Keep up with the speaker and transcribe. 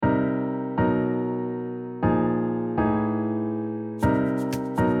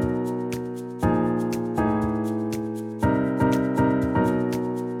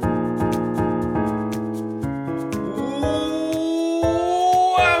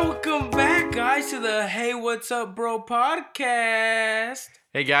to the Hey What's Up Bro podcast.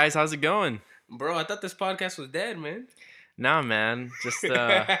 Hey guys, how's it going? Bro, I thought this podcast was dead, man. Nah, man, just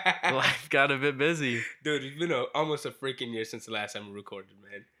life got a bit busy. Dude, it's been almost a freaking year since the last time we recorded,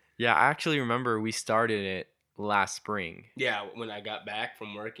 man. Yeah, I actually remember we started it last spring. Yeah, when I got back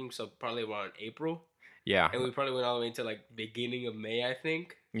from working, so probably around April. Yeah. And we probably went all the way into like beginning of May, I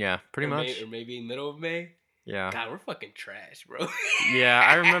think. Yeah, pretty much. Or maybe middle of May. Yeah. God, we're fucking trash, bro. Yeah,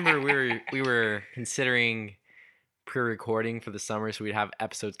 I remember we were considering pre-recording for the summer, so we'd have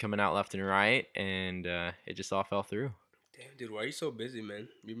episodes coming out left and right, and it just all fell through. Damn, dude, why are you so busy, man?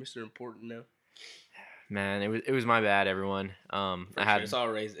 You're Mr. Important now. Man, it was my bad, everyone. It's all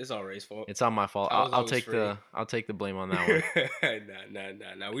Ray's fault. It's all my fault. I'll take the blame on that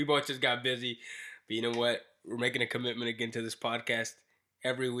one. Nah. We both just got busy. But you know what? We're making a commitment again to this podcast.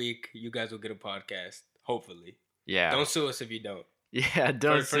 Every week, you guys will get a podcast. Hopefully. Yeah. Don't sue us if you don't. Yeah,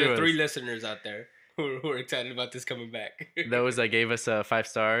 don't for sue the us. 3 listeners out there who are excited about this coming back. Those that gave us 5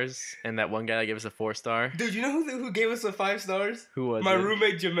 stars, and that one guy that gave us a 4-star. Dude, you know who gave us 5 stars? Who was My it?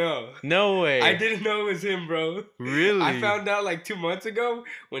 roommate Jamel. No way. I didn't know it was him, bro. Really? I found out like 2 months ago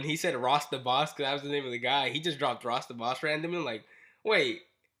when he said Ross the Boss, because that was the name of the guy. He just dropped Ross the Boss randomly. I'm like, wait.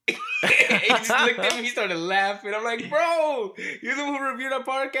 He just looked at me. He started laughing. I'm like, bro, you're the one who reviewed our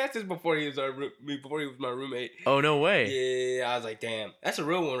podcast. This is before he was my roommate. Oh, no way. Yeah, I was like, damn, that's a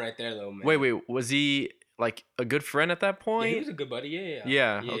real one right there, though, man. Wait, was he like a good friend at that Yeah, point? he was a good buddy.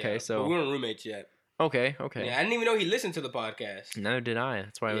 Yeah. Yeah, okay, so but we weren't roommates yet. Okay. Yeah, I didn't even know he listened to the podcast. Neither did I.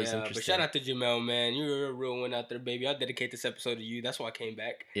 That's why I was Yeah, interested. but shout out to Jamel, man. You're a real one out there, baby. I'll dedicate this episode to you. That's why I came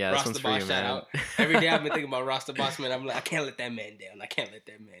back. Yeah, Ross this one's the for Boss, you, shout man. out. Every day I've been thinking about Ross the Boss, man. I'm like, I can't let that man down.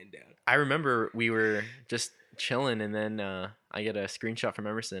 I remember we were just chilling, and then I get a screenshot from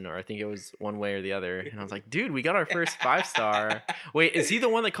Emerson, or I think it was one way or the other, and I was like, dude, we got our first 5-star. Wait, is he the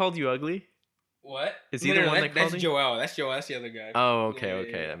one that called you ugly? What? Is he the one that called That's you? Joel. That's Joel. That's the other guy. Oh, okay,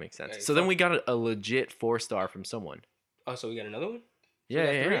 Yeah. that makes sense. Yeah, So then we got a legit 4-star from someone. Oh, so we got another one?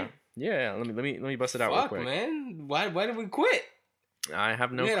 Yeah. Let me bust it out real Fuck, quick. man. Why did we quit? I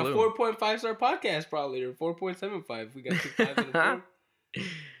have no we had clue. a 4.5 star podcast probably, or 4.75. We got 2 5s and a 4.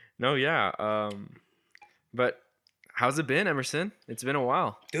 No, yeah. But how's it been, Emerson? It's been a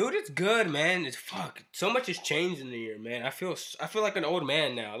while. Dude, it's good, man. It's fuck. So much has changed in the year, man. I feel like an old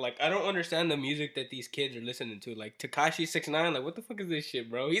man now. Like, I don't understand the music that these kids are listening to. Like Tekashi 6ix9ine, like what the fuck is this shit,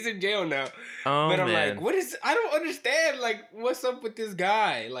 bro? He's in jail now. Oh, but I'm man. like, what is? I don't understand. Like, what's up with this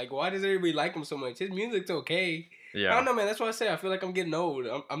guy? Like, why does everybody like him so much? His music's okay. I Yeah. don't know, man. That's why I say I feel like I'm getting old.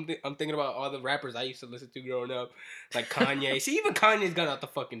 I'm thinking about all the rappers I used to listen to growing up, like Kanye. See, even Kanye's got out the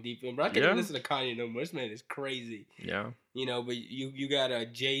fucking deep end, bro. I can't even listen to Kanye no more. This man is crazy. Yeah. You know, but you got a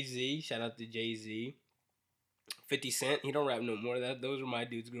Jay-Z. Shout out to Jay-Z. 50 Cent. He don't rap no more. Those were my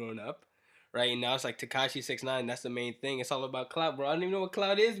dudes growing up. Right? And now it's like Tekashi 6ix9ine. That's the main thing. It's all about clout, bro. I don't even know what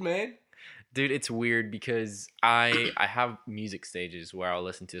clout is, man. Dude, it's weird because I have music stages where I'll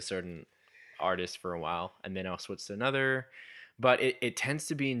listen to a certain artist for a while and then I'll switch to another. But it tends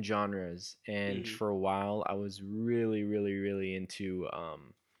to be in genres. And for a while I was really, really, really into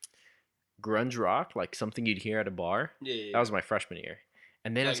grunge rock, like something you'd hear at a bar. Yeah. That was my freshman year.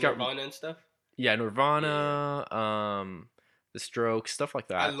 And then like I just got Nirvana and stuff. Yeah, Nirvana, The Strokes, stuff like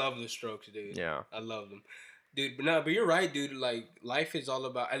that. I love the Strokes, dude. Yeah. I love them. Dude, but you're right, dude. Like, life is all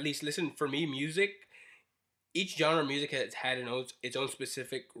about, at least listen, for me, music, each genre of music has had its own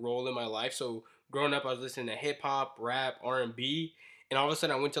specific role in my life. So growing up, I was listening to hip hop, rap, R&B, and all of a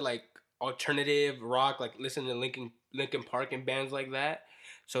sudden I went to like alternative rock, like listening to Linkin Park and bands like that.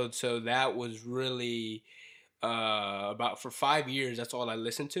 So that was really about for 5 years. That's all I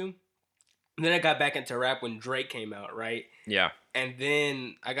listened to. And then I got back into rap when Drake came out, right? Yeah. And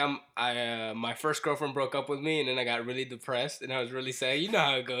then my first girlfriend broke up with me, and then I got really depressed, and I was really sad. You know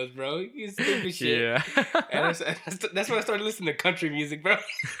how it goes, bro. You stupid shit. Yeah. And that's when I started listening to country music, bro.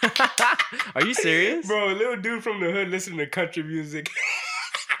 Are you serious? Bro, a little dude from the hood listening to country music.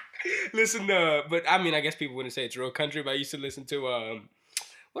 But I mean, I guess people wouldn't say it's real country, but I used to listen to,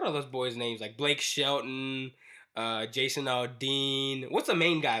 what are those boys' names? Like Blake Shelton, Jason Aldean. What's the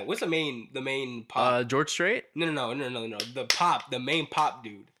main guy? What's the main pop? George Strait? No. The main pop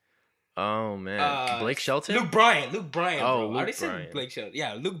dude. Oh man, Blake Shelton. Luke Bryan. Oh, bro. Luke I already Bryan. said Blake Shelton.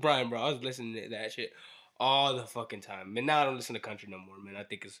 Yeah, Luke Bryan, bro. I was listening to that shit all the fucking time. Man, now I don't listen to country no more, man. I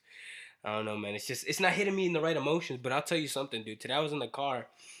think I don't know, man. It's not hitting me in the right emotions. But I'll tell you something, dude. Today I was in the car,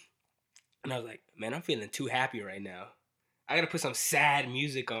 and I was like, man, I'm feeling too happy right now. I gotta put some sad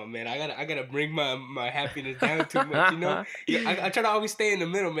music on, man. I gotta bring my happiness down too much, you know. Yeah, I try to always stay in the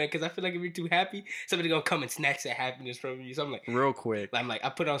middle, man, because I feel like if you're too happy, somebody gonna come and snatch that happiness from you. So I'm like, real quick. I'm like, I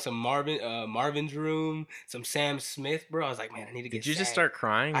put on some Marvin's Room, some Sam Smith, bro. I was like, man, I need to get. Did you sad. just start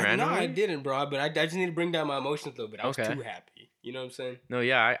crying randomly? No, I didn't, bro. But I just need to bring down my emotions a little bit. I was Okay. too happy. You know what I'm saying? No,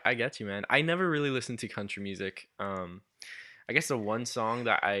 yeah, I get you, man. I never really listened to country music. I guess the one song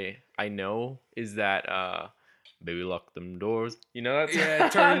that I know is that Baby Lock Them Doors. You know that song? Yeah,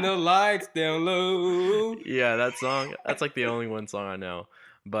 turn the lights down low. Yeah, that song. That's like the only one song I know.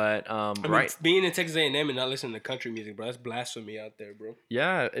 But I mean, right, being in Texas A&M and not listening to country music, bro, that's blasphemy out there, bro.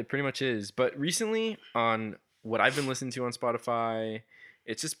 yeah, it pretty much is. But recently, on what I've been listening to on Spotify,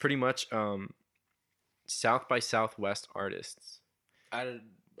 it's just pretty much South by Southwest artists. I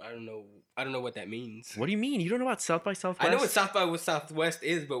don't know what that means. What do you mean? You don't know about South by Southwest? I know what South by Southwest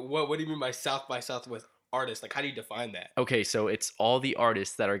is, but what do you mean by South by Southwest artists? Like, how do you define that? Okay, so it's all the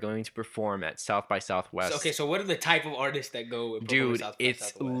artists that are going to perform at South by Southwest. So what are the type of artists that go and perform at Dude, South by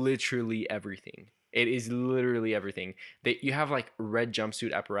it's Southwest? literally everything. It is literally everything. You have like red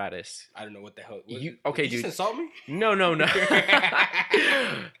jumpsuit apparatus. I don't know what the hell. Okay, did you dude. just insult me? No.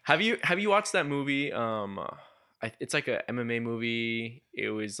 Have you watched that movie? It's like a MMA movie. It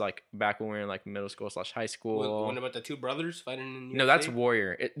was like back when we were in like middle school / high school. What about the two brothers fighting in UFC? No, that's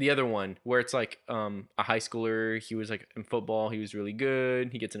Warrior. The other one where it's like a high schooler. He was like in football. He was really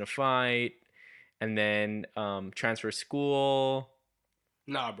good. He gets in a fight, and then transfers school.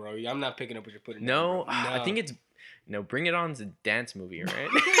 Nah, bro. I'm not picking up what you're putting. No, down, I think it's Bring It On's a dance movie, right?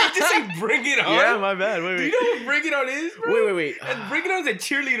 Just say Bring It On. Yeah, my bad. Wait. Do you know what Bring It On is, bro? Wait. And Bring It On's a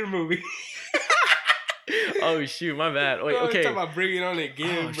cheerleader movie. Oh shoot, my bad. Wait, Bro, okay. Talking about Bring It On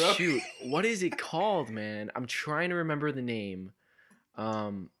again, bro. Shoot, what is it called, man? I'm trying to remember the name.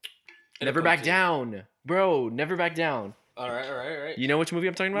 Never Back Down, bro. Never Back Down. All right. You know which movie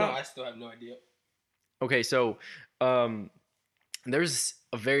I'm talking about? No, I still have no idea. Okay, so there's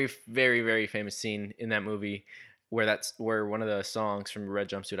a very, very, very famous scene in that movie where one of the songs from Red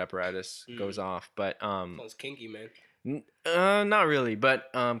Jumpsuit Apparatus goes off, but Sounds kinky, man. not really,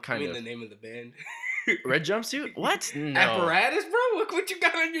 but kind I mean of. the name of the band. Red Jumpsuit? What? No. Apparatus, bro. Look what you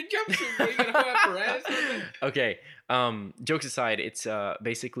got on your jumpsuit, bro. You got a whole apparatus. Okay. Jokes aside, it's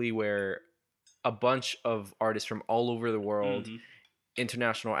basically where a bunch of artists from all over the world,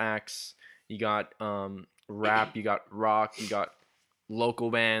 international acts. You got rap, you got rock, you got local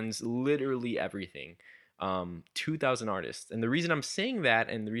bands, literally everything. 2,000 artists, and the reason I'm saying that,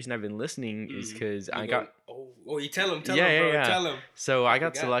 and the reason I've been listening, is because I got. Oh, you tell him, bro. Yeah. Tell him. So I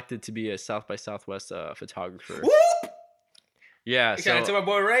got selected to be a South by Southwest photographer. Whoop! Yeah. Shout out to my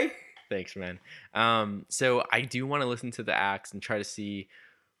boy Ray. Thanks, man. So I do want to listen to the acts and try to see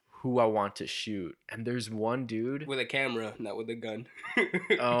who I want to shoot. And there's one dude with a camera, not with a gun.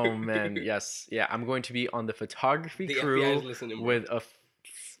 Oh man, yes, yeah. I'm going to be on the photography the crew FBI is listening, with a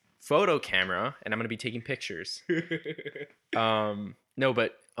photo camera, and I'm gonna be taking pictures. No,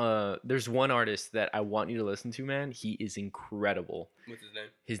 but there's one artist that I want you to listen to, man. He is incredible. What's his name?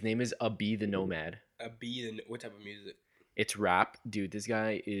 His name is Abi the Nomad. What type of music? It's rap, dude. This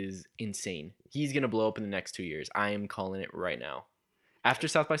guy is insane. He's gonna blow up in the next 2 years. I am calling it right now. After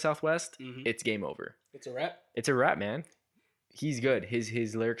South by Southwest, it's game over. It's a rap. It's a rap, man. He's good.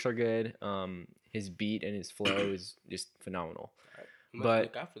 His lyrics are good. His beat and his flow is just phenomenal. But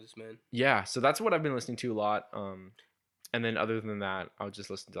look out for this man. Yeah, so that's what I've been listening to a lot. And then other than that, I'll just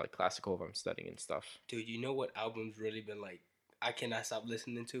listen to like classical if I'm studying and stuff. Dude, you know what album's really been like? I cannot stop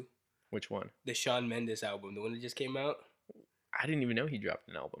listening to. Which one? The Shawn Mendes album, the one that just came out. I didn't even know he dropped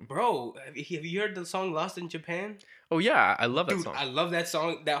an album. Bro, have you heard the song "Lost in Japan"? Oh yeah, I love that Dude, song. I love that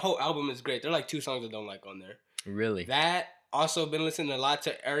song. That whole album is great. There are like 2 songs I don't like on there. Really? That. Also been listening a lot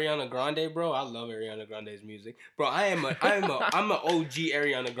to Ariana Grande, bro. I love Ariana Grande's music, bro. I'm an OG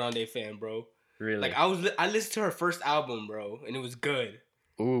Ariana Grande fan, bro. Really? Like I listened to her first album, bro, and it was good.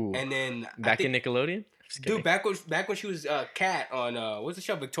 Ooh. And then back in Nickelodeon, dude, back when she was Kat on what's the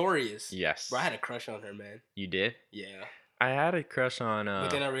show, Victorious. Yes. Bro, I had a crush on her, man. You did? Yeah. I had a crush on. But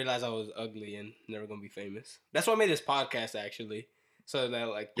then I realized I was ugly and never gonna be famous. That's why I made this podcast actually, so that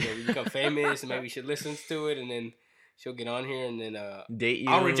like we become famous and maybe she listens to it and then. She'll get on here and then date you.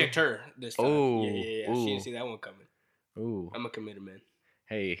 I'll reject her this time. Oh, yeah. She didn't see that one coming. Ooh. I'm a committed man.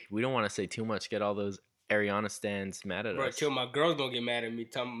 Hey, we don't want to say too much. Get all those Ariana stans mad at us. Bro, my girl's gonna get mad at me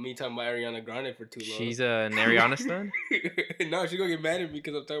talking about Ariana Grande for too long. She's an Ariana stan? No, she's gonna get mad at me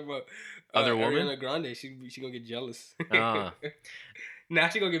because I'm talking about other woman. Ariana Grande. She gonna get jealous. Now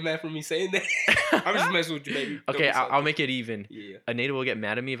she gonna get mad for me saying that. I'm just messing with you, baby. Don't Okay, be I'll salty. make it even. Yeah. Anita will get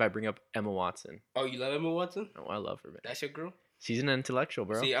mad at me if I bring up Emma Watson. Oh, you love Emma Watson? Oh, I love her, man. That's your girl? She's an intellectual,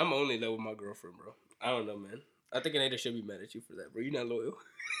 bro. See, I'm only in love with my girlfriend, bro. I don't know, man. I think Anita should be mad at you for that, bro. You're not loyal.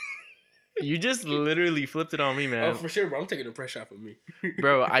 You just literally flipped it on me, man. Oh, for sure, bro. I'm taking the pressure off of me.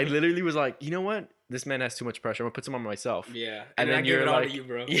 Bro, I literally was like, you know what? This man has too much pressure. I'm gonna put some on myself. Yeah. And then I give you're it all like, to you,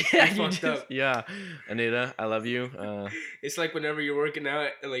 bro. Yeah, That's you fucked just, up. yeah. Anita, I love you. It's like whenever you're working out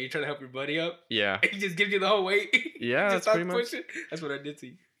and like you're trying to help your buddy up, Yeah. and he just gives you the whole weight. Yeah, Just that's pretty starts much. pushing. That's what I did to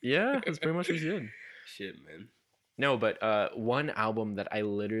you. Yeah, that's pretty much what you did. Shit, man. No, but one album that I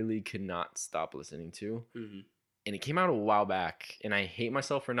literally could not stop listening to, Mm-hmm. and it came out a while back, and I hate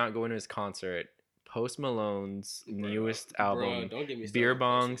myself for not going to his concert. Post Malone's newest album, don't get me started Beer on Post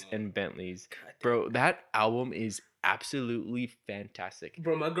Bongs Malone. and Bentleys. God damn. Bro, that album is absolutely fantastic.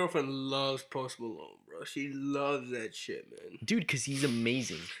 Bro, my girlfriend loves Post Malone, bro. She loves that shit, man. Dude, because he's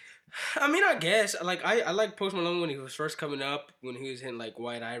amazing. I mean, I guess like I like Post Malone when he was first coming up, when he was hitting like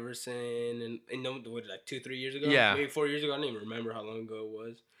White Iverson and what, like 2-3 years ago, Yeah. maybe 4 years ago. I don't even remember how long ago it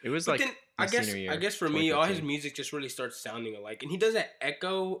was. It was But like then my I guess senior year, I guess for me, all his 2013. music just really starts sounding alike, and he does that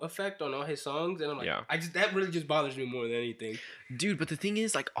echo effect on all his songs, and I'm like, Yeah. that really just bothers me more than anything. Dude, but the thing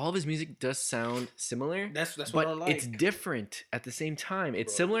is, like, all of his music does sound similar. That's what but I don't like. it's different at the same time.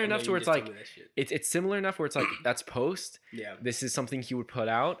 It's Bro, similar I know enough to you where it's just told like me that shit. it's similar enough where it's like that's Post. Yeah. This is something he would put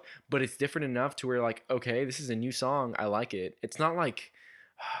out, but it's different enough to where like, okay, this is a new song. I like it. It's not like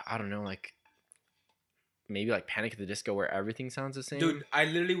I don't know, like maybe like Panic at the Disco where everything sounds the same. Dude, I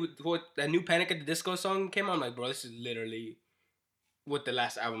literally what that new Panic at the Disco song came out. I'm like, bro, this is literally what the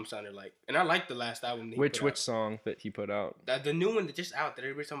last album sounded like, and I like the last album. That he which put out. song that he put out? The new one that just out that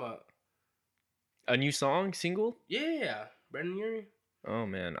everybody's talking about. A new song single? Yeah, Brandon Urie. Oh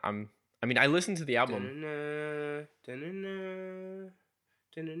man, I mean, I listened to the album. Da-na-na, da-na-na,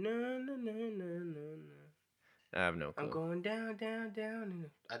 da-na-na-na-na-na-na. I have no I'm clue. going down, down, down.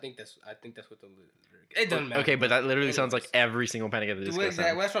 I think that's what the lyric. It doesn't matter. Okay, but that literally sounds like Anyways. every single Panic at the Disco Well,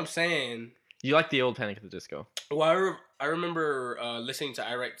 song. that's what I'm saying. You like the old Panic at the Disco? Well, I remember listening to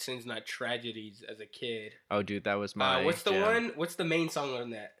I Write Sins Not Tragedies as a kid. Oh, dude, that was my. What's the jam. one? What's the main song on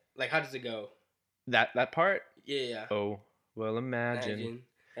that? Like, how does it go? That part? Yeah. Oh, well, imagine.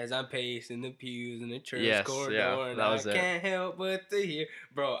 As I'm pacing the pews in the church Yes, corridor, yeah, and that I was it. can't help but to hear.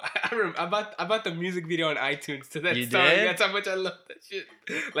 Bro, I bought the music video on iTunes to that You song. did? That's how much I love that shit.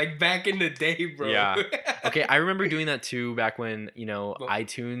 Like back in the day, bro. Yeah. Okay, I remember doing that too back when, Well-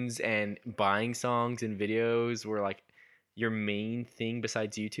 iTunes and buying songs and videos were like your main thing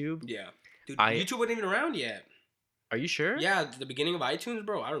besides YouTube. Yeah. Dude, I- YouTube wasn't even around yet. Are you sure? Yeah, the beginning of iTunes,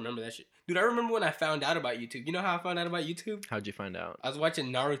 bro. I remember that shit. Dude, I remember when I found out about YouTube. You know how I found out about YouTube? How'd you find out? I was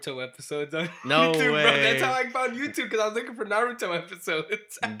watching Naruto episodes on No YouTube, bro. way. That's how I found YouTube, because I was looking for Naruto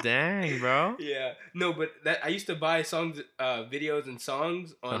episodes. Dang, bro. Yeah. No, but I used to buy songs, videos and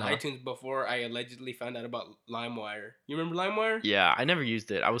songs on Uh-huh. iTunes before I allegedly found out about LimeWire. You remember LimeWire? Yeah, I never used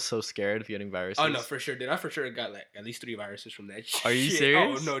it. I was so scared of getting viruses. Oh, no, for sure, dude. I for sure got like at least 3 viruses from that shit. Are you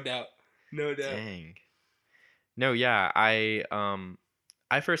serious? Oh, no doubt. No doubt. Dang. No, yeah, I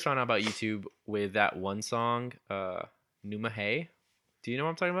first found out about YouTube with that one song, Numa Hey. Do you know what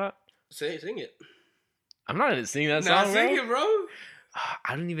I'm talking about? Sing it. I'm not gonna sing that Nah, song, sing bro. it, bro.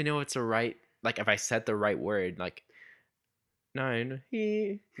 I don't even know if it's a right, like if I said the right word, like nine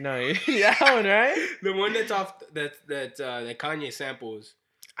he no that one, right? The one that's off that Kanye samples.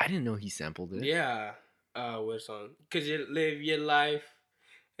 I didn't know he sampled it. Yeah. What song? Cause you live your life.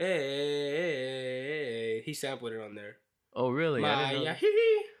 Hey, he sampled it on there. Oh really? I didn't know Maya, that.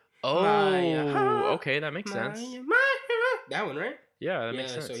 hee, Oh, Maya, okay, that makes sense. Maya, Maya. That one, right? Yeah, that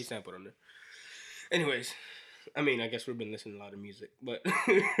makes sense. So he sampled on there. Anyways, I mean, I guess we've been listening to a lot of music, but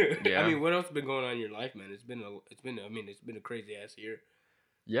Yeah. I mean, what else been going on in your life, man? It's been a crazy ass year.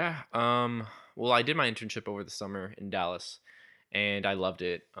 Yeah. Well, I did my internship over the summer in Dallas, and I loved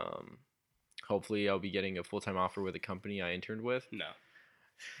it. Hopefully, I'll be getting a full-time offer with a company I interned with. No,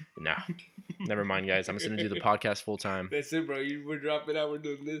 No, never mind, guys. I'm just gonna do the podcast full time. that's it, bro. We're dropping out. We're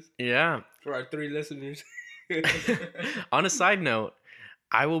doing this Yeah. for our 3 listeners. On a side note,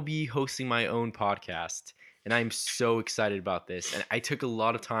 I will be hosting my own podcast, and I'm so excited about this. And I took a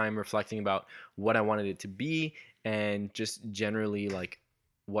lot of time reflecting about what I wanted it to be, and just generally like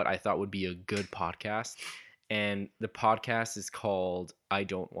what I thought would be a good podcast. And the podcast is called I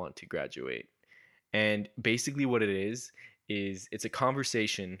Don't Want to Graduate. And basically what it is it's a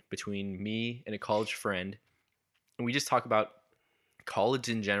conversation between me and a college friend. And we just talk about college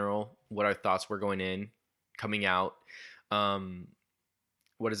in general, what our thoughts were going in, coming out,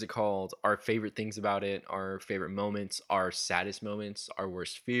 what is it called? Our favorite things about it, our favorite moments, our saddest moments, our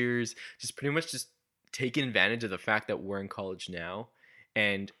worst fears. Just pretty much just taking advantage of the fact that we're in college now,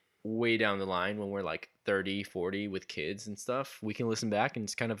 and way down the line when we're like 30, 40 with kids and stuff, we can listen back and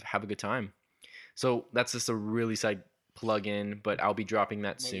just kind of have a good time. So that's just a really side plug in, but I'll be dropping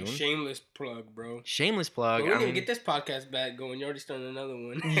that Like soon. shameless plug, bro. Shameless But plug. we didn't even get this podcast back going. You're already starting another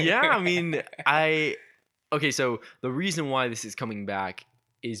one. Yeah, I mean, okay, so the reason why this is coming back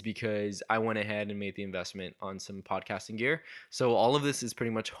is because I went ahead and made the investment on some podcasting gear. So all of this is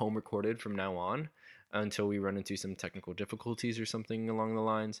pretty much home recorded from now on until we run into some technical difficulties or something along the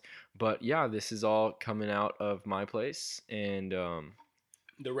lines. But yeah, this is all coming out of my place, and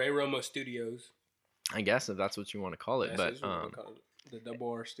The Ray Roma Studios. I guess if that's what you want to call it. That's But what we call it. The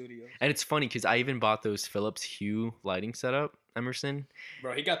Double R Studios. and it's funny because I even bought those Philips Hue lighting setup, Emerson.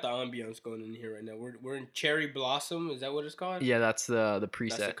 Bro, he got the ambiance going in here right now. We're in Cherry Blossom. Is that what it's called? Yeah, that's the That's the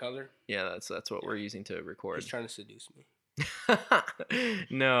preset. color. Yeah, that's what we're using to record. He's trying to seduce me.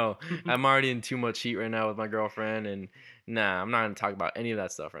 No, I'm already in too much heat right now with my girlfriend, and nah, I'm not gonna talk about any of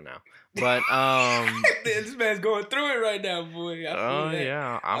that stuff right now. But This man's going through it right now, boy. I feel oh that.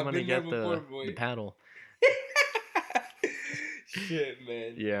 yeah, I'm I've gonna been there get before, the boy. paddle. Shit,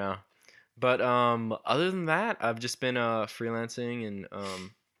 man. Yeah, but other than that, I've just been freelancing and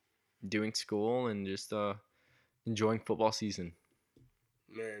doing school and just enjoying football season.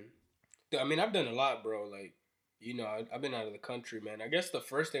 Man. Dude, I mean, I've done a lot, bro. Like, you know, I've been out of the country, man. I guess the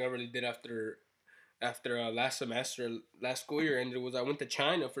first thing I really did after last school year ended was I went to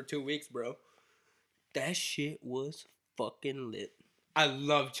China for 2 weeks, bro. That shit was fucking lit. I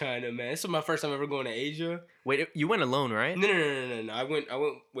love China, man. This is my first time ever going to Asia. Wait, you went alone, right? No. I went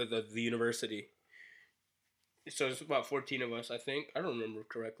with the university. So it's about 14 of us, I think. I don't remember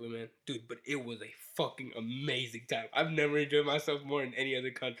correctly, man. Dude, but it was a fucking amazing time. I've never enjoyed myself more in any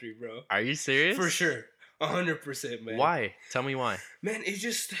other country, bro. Are you serious? For sure. 100%, man. Why? Tell me why. Man, it's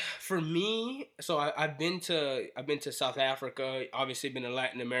just for me. So I've been to South Africa. Obviously, been to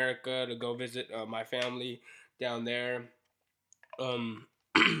Latin America to go visit my family down there.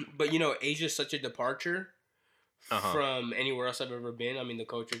 But you know, Asia's such a departure from anywhere else I've ever been. I mean, the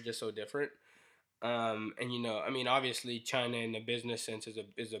culture is just so different. And you know, I mean, obviously, China in the business sense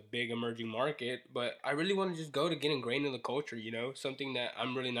is a big emerging market. But I really want to just go to get ingrained in the culture. You know, something that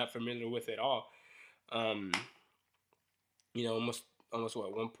I'm really not familiar with at all. You know, almost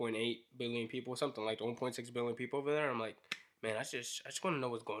what 1.8 billion people, something like 1.6 billion people over there. I'm like, man, I just want to know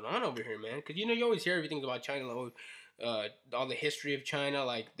what's going on over here, man. Because you know, you always hear everything about China, like, all the history of China.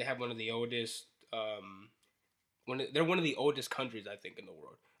 Like they have one of the oldest, they're one of the oldest countries I think in the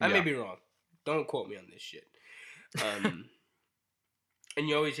world. I may be wrong. Don't quote me on this shit. And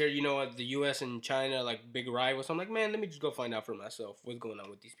you always hear, you know, the U.S. and China, like, big rivals. So I'm like, man, let me just go find out for myself what's going on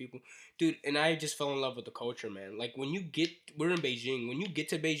with these people. Dude, and I just fell in love with the culture, man. Like, we're in Beijing. When you get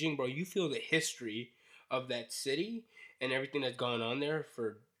to Beijing, bro, you feel the history of that city and everything that's gone on there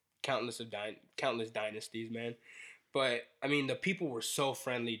for countless dynasties, man. But, I mean, the people were so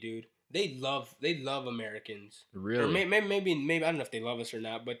friendly, dude. They love Americans. Really? Or maybe I don't know if they love us or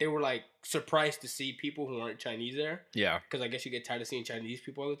not, but they were like surprised to see people who aren't Chinese there. Yeah. Because I guess you get tired of seeing Chinese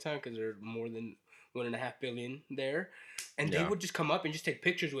people all the time because there are more than 1.5 billion there, and they would just come up and just take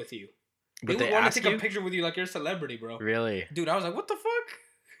pictures with you. But they would want to take a picture with you like you're a celebrity, bro. Really? Dude, I was like, what the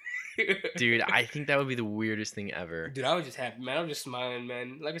fuck? Dude, I think that would be the weirdest thing ever. Dude, I was just happy, man. I was just smiling,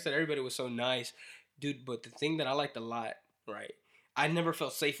 man. Like I said, everybody was so nice. Dude, but the thing that I liked a lot, right? I never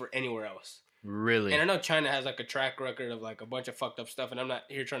felt safer anywhere else. Really? And I know China has like a track record of like a bunch of fucked up stuff, and I'm not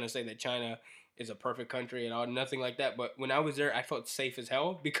here trying to say that China is a perfect country at all, nothing like that. But when I was there, I felt safe as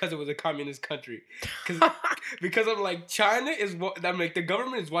hell because it was a communist country. Because I'm like, China is what I'm like, the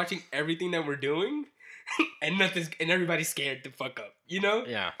government is watching everything that we're doing, and everybody's scared to fuck up. You know?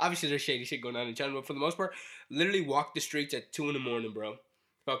 Yeah. Obviously, there's shady shit going on in China, but for the most part, literally walked the streets at 2 a.m, bro.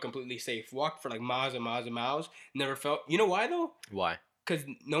 Felt completely safe. Walked for like miles and miles and miles. Never felt. You know why though? Why? Because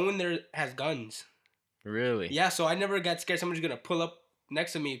no one there has guns. Really? Yeah, so I never got scared someone's gonna pull up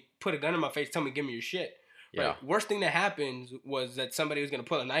next to me, put a gun in my face, tell me give me your shit. Yeah. Right? Worst thing that happens was that somebody was gonna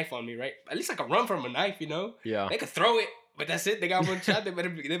pull a knife on me, right? At least I could run from a knife, you know? Yeah. They could throw it, but that's it. They got one shot. They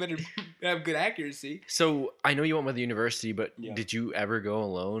better have good accuracy. So I know you went with the university, but Yeah. did you ever go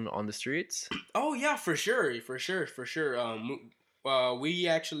alone on the streets? Oh yeah, for sure. We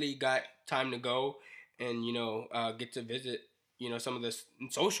actually got time to go and get to visit some of the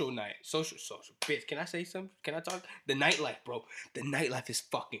social bitch. Can I say something? Can I talk? The nightlife, bro. The nightlife is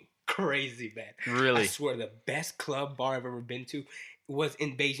fucking crazy, man. Really? I swear, the best club bar I've ever been to was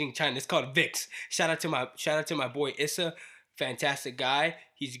in Beijing, China. It's called Vix. Shout out to my boy Issa. fantastic guy.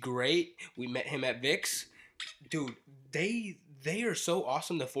 He's great. We met him at Vic's. Dude, they are so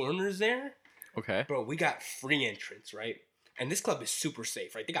awesome. The foreigners there, Okay. bro. We got free entrance, right? And this club is super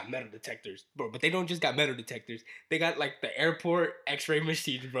safe, right? They got metal detectors, bro. But they don't just got metal detectors. They got like the airport X-ray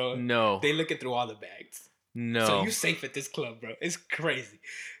machines, bro. No. They looking through all the bags. No. So you safe at this club, bro. It's crazy.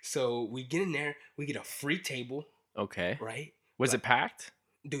 So we get in there. We get a free table, Okay. right? Was it packed?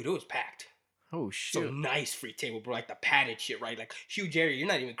 Dude, it was packed. Oh So shoot. nice free table, bro. Like the padded shit, right? Like huge area. You're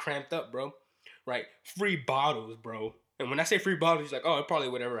not even cramped up, bro. Right? Free bottles, bro. And when I say free bottles, you're like, oh, probably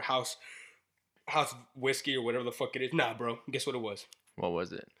whatever house whiskey or whatever the fuck it is. Nah, bro. Guess what it was? What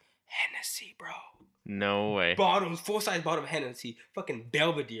was it? Hennessy, bro. No way. Bottles, full-size bottle of Hennessy. Fucking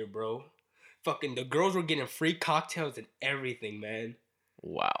Belvedere, bro. Fucking the girls were getting free cocktails and everything, man.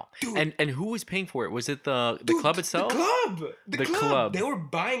 Wow. Dude. And who was paying for it? Was it the Dude, club itself? The club. The club. They were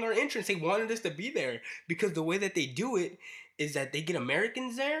buying our entrance. They wanted us to be there because the way that they do it is that they get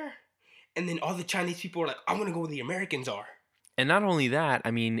Americans there, and then all the Chinese people are like, I want to go where the Americans are. And not only that,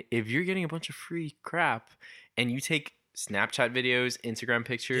 I mean, if you're getting a bunch of free crap and you take Snapchat videos, Instagram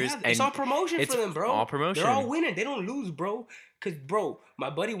pictures, Yeah, and it's all promotion it's for them, bro. all promotion. They're all winning. They don't lose, bro. Because, bro, my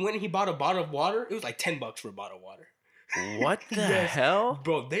buddy went and he bought a bottle of water. It was like $10 for a bottle of water. What the Yes. hell?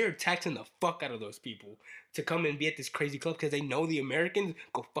 Bro, they are taxing the fuck out of those people to come and be at this crazy club because they know the Americans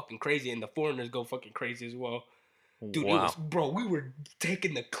go fucking crazy and the foreigners go fucking crazy as well. Dude, wow. it was, bro, we were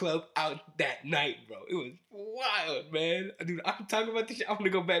taking the club out that night, bro. It was wild, man. Dude, I'm talking about this shit. I'm gonna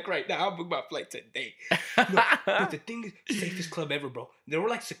go back right now. I'll book my flight today. No, but the thing is, safest club ever, bro. There were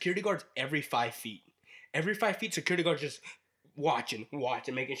like security guards every 5 feet. Every 5 feet, security guards just watching,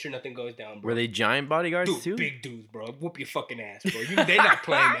 making sure nothing goes down, bro. Were they giant bodyguards Dude, too? big dudes, bro. Whoop your fucking ass, bro. They not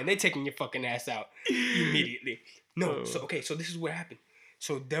playing, man. They taking your fucking ass out immediately. No, Oh. so this is what happened.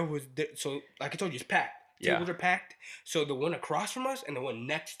 So so like I told you, it's packed. Yeah. Tables are packed. So the one across from us and the one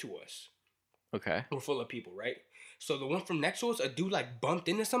next to us Okay. were full of people, right? So the one from next to us, a dude like bumped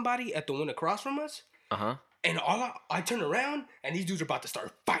into somebody at the one across from us, Uh-huh. and I turn around and these dudes are about to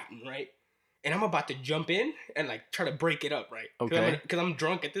start fighting, right? And I'm about to jump in and like try to break it up, right? Okay. Because I'm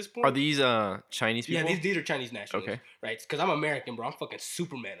drunk at this point. Are these Chinese people? Yeah, these are Chinese nationals. Okay. Right? Because I'm American, bro. I'm fucking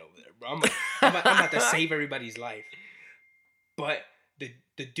Superman over there, bro. I'm about to save everybody's life. But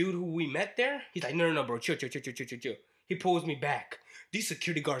the dude who we met there, he's like, no, bro. Chill. He pulls me back. These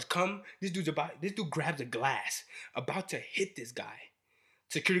security guards come. This dude grabs a glass, about to hit this guy.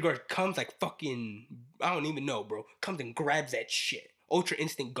 Security guard comes like fucking, I don't even know, bro. Comes and grabs that shit. Ultra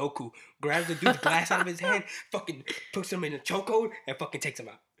Instinct Goku grabs the dude's glass out of his hand, fucking puts him in a chokehold, and fucking takes him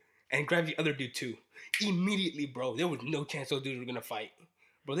out. And grabs the other dude too. Immediately, bro. There was no chance those dudes were gonna fight.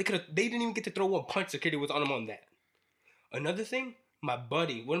 Bro, they didn't even get to throw one punch. Security was on him on that. Another thing, my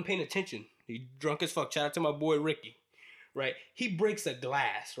buddy wasn't paying attention. He drunk as fuck. Shout out to my boy Ricky. Right? He breaks a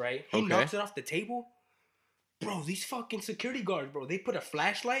glass, right? He knocks it off the table. Bro, these fucking security guards, bro, they put a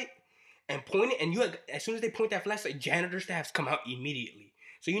flashlight and point it, and as soon as they point that flashlight, janitor staffs come out immediately.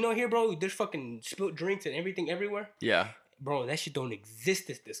 So you know here, bro, there's fucking spilled drinks and everything everywhere. Yeah. Bro, that shit don't exist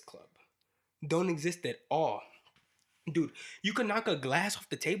at this club. Don't exist at all. Dude, you can knock a glass off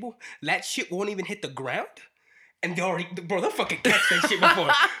the table, that shit won't even hit the ground. And they'll fucking catch that shit before.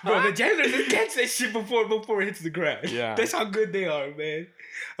 Bro, the janitors will catch that shit before it hits the ground. Yeah. That's how good they are, man.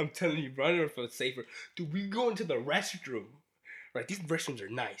 I'm telling you, bro, I never felt safer. Dude, we go into the restroom. Right, these restrooms are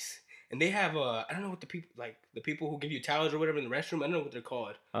nice. And they have, I don't know what the people who give you towels or whatever in the restroom, I don't know what they're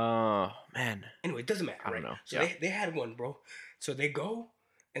called. Man. Anyway, it doesn't matter, I right? don't know. So Yeah. they had one, bro. So they go,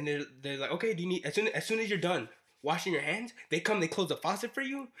 and they're like, okay, do you need, as soon as you're done washing your hands, they close the faucet for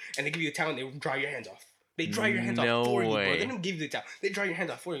you, and they give you a towel, and they dry your hands off. They dry your hands No off for you, bro. way. They don't give you the towel. They dry your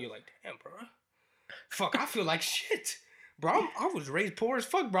hands off for you. You're like, damn, bro. Fuck, I feel like shit. Bro, I was raised poor as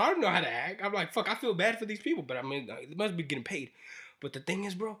fuck, bro. I don't know how to act. I'm like, fuck, I feel bad for these people, but I mean, they must be getting paid. But the thing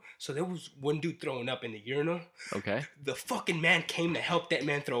is, bro, so there was one dude throwing up in the urinal. Okay. The fucking man came to help that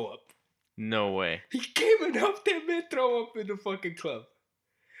man throw up. No way. He came and helped that man throw up in the fucking club.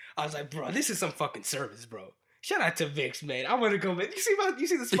 I was like, bro, this is some fucking service, bro. Shout out to Vic's, man. I want to go, man. You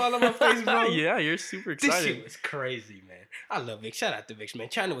see the smile on my face, bro? Yeah, you're super excited. This shit was crazy, man. I love Vic. Shout out to Vic's, man.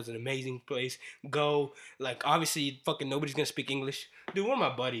 China was an amazing place. Go. Like, obviously, fucking nobody's going to speak English. Dude, one of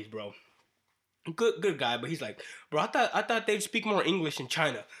my buddies, bro. Good guy, but he's like, bro, I thought they'd speak more English in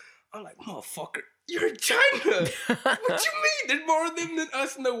China. I'm like, motherfucker, you're in China. What you mean? There's more of them than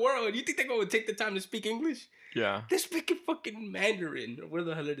us in the world. You think they're going to take the time to speak English? Yeah. They're speaking fucking Mandarin or whatever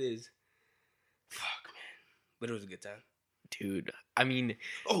the hell it is. Fuck, man. But it was a good time. Dude, I mean...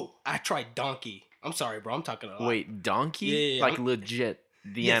 Oh, I tried donkey. I'm sorry, bro. I'm talking a lot. Wait, donkey? Yeah. Like legit,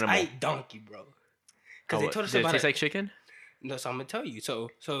 the yes, animal. I ate donkey, bro. Because they told us did about it taste like chicken? No, so I'm gonna tell you.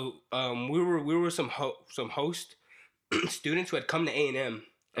 We were some host students who had come to A&M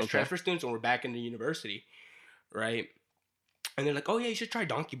as Okay. transfer students and were back in the university, right? And they're like, "Oh yeah, you should try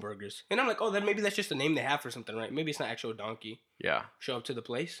donkey burgers." And I'm like, "Oh, then maybe that's just a name they have for something, right? Maybe it's not actual donkey." Yeah. Show up to the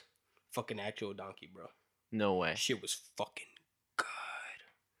place, fucking actual donkey, bro. No way. Shit was fucking good.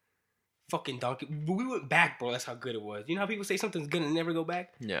 Fucking donkey. We went back, bro. That's how good it was. You know how people say something's good and never go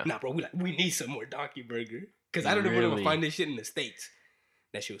back? Yeah. Nah, bro. We need some more donkey burger because I don't know where to Really? find this shit in the States.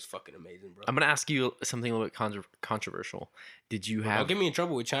 That shit was fucking amazing, bro. I'm gonna ask you something a little bit controversial. Did you Don't have? get me in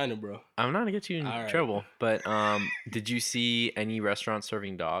trouble with China, bro. I'm not gonna get you in All right. trouble, but did you see any restaurants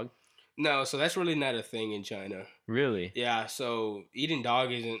serving dog? No, so that's really not a thing in China. Really? Yeah, so eating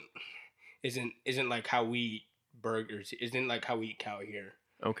dog isn't like how we eat burgers. Isn't like how we eat cow here.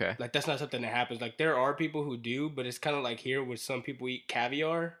 Okay. Like that's not something that happens. Like there are people who do, but it's kind of like here where some people eat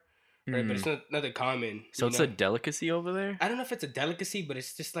caviar, right? But it's not that common. So you it's know? a delicacy over there. I don't know if it's a delicacy, but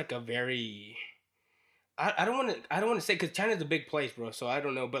it's just like a very. I don't want to say because China's a big place, bro. So I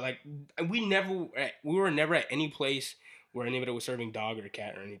don't know, but like we were never at any place where anybody was serving dog or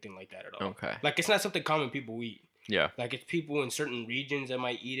cat or anything like that at all. Okay. Like it's not something common people eat. Yeah. Like it's people in certain regions that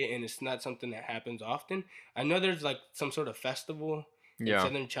might eat it, and it's not something that happens often. I know there's like some sort of festival in Yeah.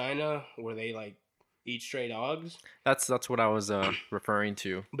 southern China where they like eat stray dogs, That's what I was referring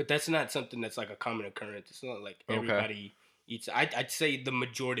to. but that's not something that's like a common occurrence. It's not like Okay. everybody eats. I'd say the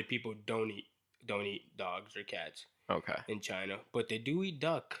majority of people don't eat dogs or cats Okay. in China, but they do eat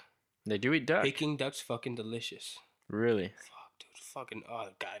duck. They do eat duck. Peking duck's fucking delicious. Really? Fuck, dude, fucking oh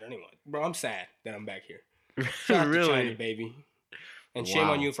god, I don't even. Bro, I'm sad that I'm back here. Shout out to China, Really? baby. And shame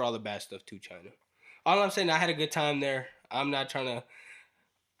on Wow. you for all the bad stuff too, China. All I'm saying, I had a good time there. I'm not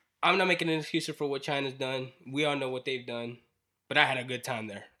making an excuse for what China's done. We all know what they've done. But I had a good time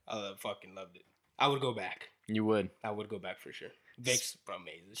there. I fucking loved it. I would go back. You would. I would go back for sure. Vic's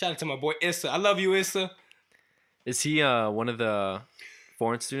amazing. Shout out to my boy Issa. I love you, Issa. Is he one of the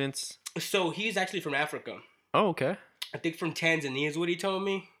foreign students? So he's actually from Africa. Oh, okay. I think from Tanzania is what he told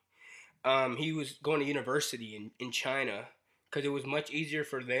me. He was going to university in China because it was much easier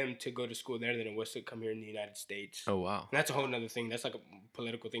for them to go to school there than it was to come here in the United States. Oh, wow. And that's a whole nother thing. That's like a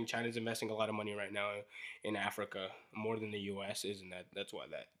political thing. China's investing a lot of money right now in Africa, more than the U.S. is, and that's why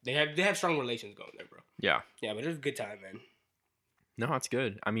they have strong relations going there, bro. Yeah. Yeah, but it was a good time, man. No, that's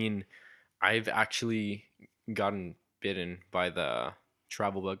good. I mean, I've actually gotten bitten by the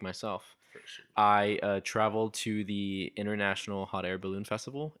travel bug myself. For sure. I traveled to the International Hot Air Balloon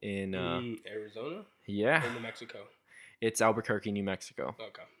Festival in Arizona yeah, or New Mexico? it's Albuquerque, New Mexico.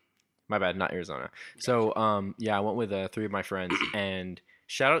 Okay. My bad, not Arizona. So yeah, I went with 3 of my friends, and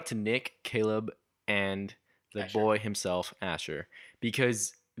shout out to Nick, Caleb, and the Asher. boy himself, Asher,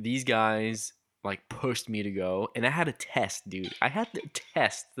 because these guys like pushed me to go, and I had a test, dude. I had the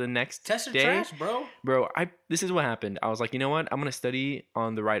test the next Test or day. trash, bro? Bro, this is what happened. I was like, you know what? I'm gonna study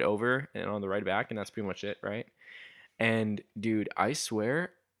on the ride over and on the ride back, and that's pretty much it, right? And dude, I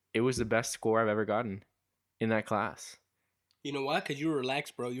swear, it was the best score I've ever gotten in that class. You know why? Because you were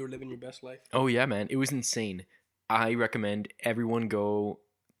relaxed, bro. You were living your best life. Oh yeah, man, it was insane. I recommend everyone go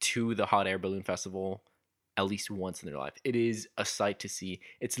to the Hot Air Balloon Festival at least once in their life. It is a sight to see.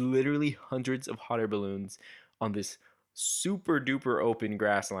 It's literally hundreds of hot air balloons on this super duper open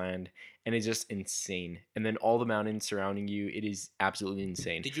grassland, and it's just insane. And then all the mountains surrounding you, it is absolutely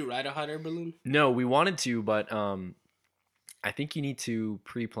insane. Did you ride a hot air balloon? No, we wanted to, but I think you need to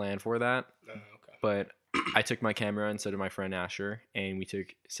pre-plan for that. Okay. But I took my camera and so did my friend Asher, and we took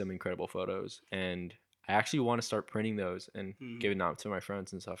some incredible photos. And I actually want to start printing those and giving them out to my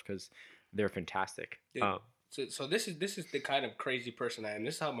friends and stuff because they're fantastic. Dude, so this is the kind of crazy person I am.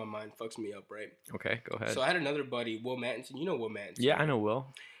 This is how my mind fucks me up, right? Okay, go ahead. So I had another buddy, Will Mattinson. You know Will Mattinson? Yeah, I know Will.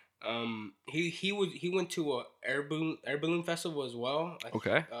 He went to a air balloon festival as well.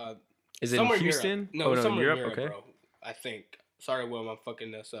 Okay. Is it in somewhere Houston? No, no, somewhere in Europe. in Europe, Okay. bro. I think. Sorry, Will, I'm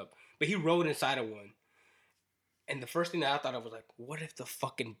fucking this up. But he rode inside of one. And the first thing that I thought of was like, what if the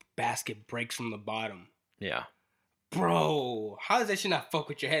fucking basket breaks from the bottom? Yeah. Bro, how does that shit not fuck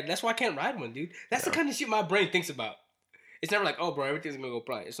with your head? That's why I can't ride one, dude. That's the kind of shit my brain thinks about. It's never like, oh, bro, everything's gonna go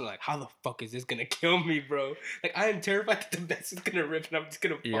fine. It's not like, how the fuck is this gonna kill me, bro? Like, I am terrified that the vest is gonna rip and I'm just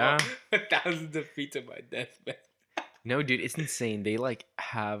gonna fall thousands of feet to my death, man. No, dude, it's insane. They like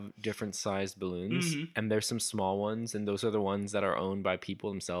have different sized balloons, and there's some small ones, and those are the ones that are owned by people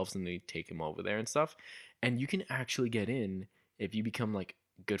themselves, and they take them over there and stuff. And you can actually get in if you become like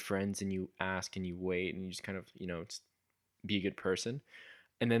good friends and you ask and you wait and you just kind of, just be a good person.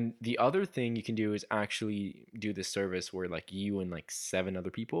 And then the other thing you can do is actually do this service where like you and like 7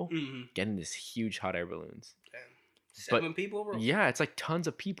 other people get in this huge hot air balloons. Damn. 7 people, bro? Yeah, it's like tons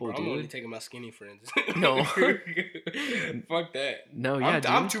of people, bro, dude. I'm only taking my skinny friends. No. Fuck that. No, yeah,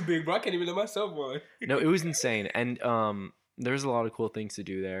 dude. I'm too big, bro. I can't even let myself on. No, it was insane. And there's a lot of cool things to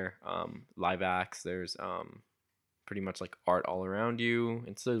do there. Live acts, there's pretty much like art all around you.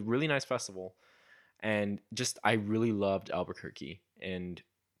 It's a really nice festival. And just I really loved Albuquerque. And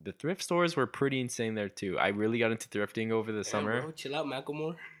the thrift stores were pretty insane there too. I really got into thrifting over the summer. Bro, chill out,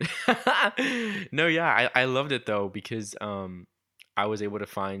 Macklemore. No, yeah, I loved it though because I was able to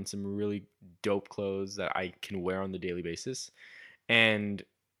find some really dope clothes that I can wear on the daily basis. And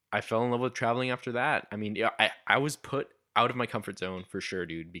I fell in love with traveling after that. I mean, yeah, I was put out of my comfort zone for sure,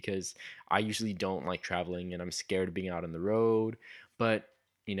 dude, because I usually don't like traveling and I'm scared of being out on the road. But,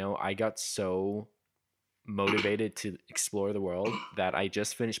 you know, I got so motivated to explore the world that I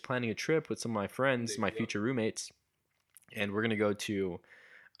just finished planning a trip with some of my friends, my future roommates, and we're going to go to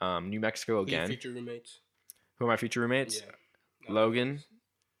New Mexico again. Future roommates? Who are my future roommates? Yeah. Logan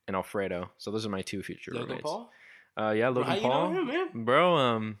and Alfredo. So those are my 2 future Logan roommates. Paul? Yeah, Logan bro, Paul. You know him, man?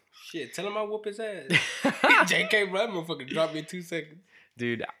 Bro, shit, tell him I whoop his ass. JK, bro, motherfucker, drop me in 2 seconds.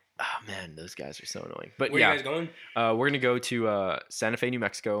 Dude, oh man, those guys are so annoying. But where yeah, you guys going? We're gonna go to Santa Fe, New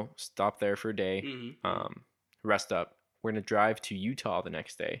Mexico. Stop there for a day. Mm-hmm. Rest up. We're gonna drive to Utah the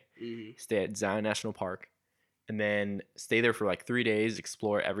next day. Mm-hmm. Stay at Zion National Park, and then stay there for like 3 days.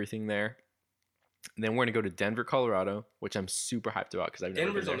 Explore everything there. And then we're gonna go to Denver, Colorado, which I'm super hyped about because I've never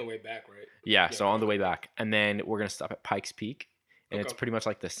been there. Denver's on the way back, right? Yeah, so on the way back, and then we're gonna stop at Pikes Peak, and Okay. it's pretty much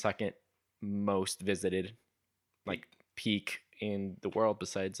like the second most visited, like peak in the world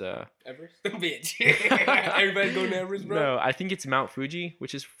besides Everest. Bitch. Everybody's going to Everest, bro. No, I think it's Mount Fuji,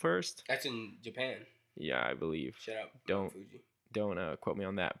 which is first. That's in Japan. Yeah, I believe. Shout out. Don't Fuji. Don't quote me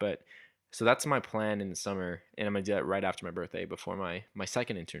on that, but so that's my plan in the summer, and I'm gonna do that right after my birthday before my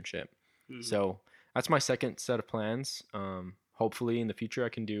second internship. Mm-hmm. So that's my second set of plans. Hopefully in the future I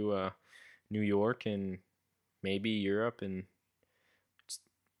can do New York and maybe Europe and just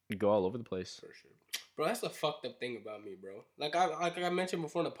go all over the place. For sure. Bro, that's the fucked up thing about me, bro. Like I mentioned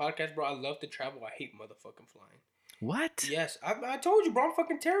before in the podcast, bro, I love to travel. I hate motherfucking flying. What? Yes, I told you, bro, I'm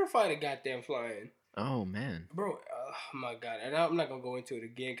fucking terrified of goddamn flying. Oh, man. Bro, oh my God. And I'm not going to go into it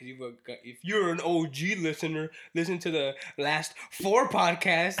again because if you're an OG listener, listen to the last 4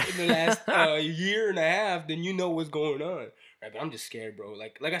 podcasts in the last year and a half, then you know what's going on. Right, but I'm just scared, bro.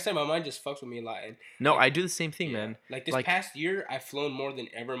 Like I said, my mind just fucks with me a lot. And no, like, I do the same thing, man. Like this past year, I've flown more than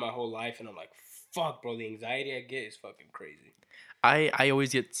ever in my whole life. And I'm like, fuck, bro, the anxiety I get is fucking crazy. I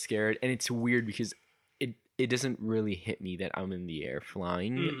always get scared. And it's weird because it doesn't really hit me that I'm in the air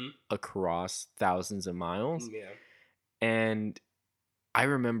flying across thousands of miles. Yeah. And I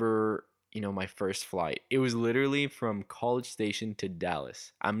remember, you know, my first flight. It was literally from College Station to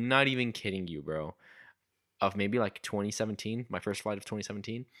Dallas. I'm not even kidding you, bro. Of maybe like 2017, my first flight of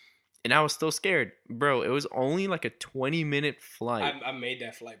 2017. And I was still scared. Bro, it was only like a 20-minute flight. I made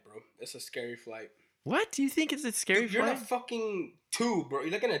that flight, bro. It's a scary flight. What? Do you think it's a scary Dude, you're flight? in a fucking tube, bro.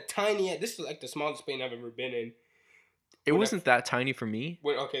 You're like in a tiny... This is like the smallest plane I've ever been in. It wasn't that tiny for me.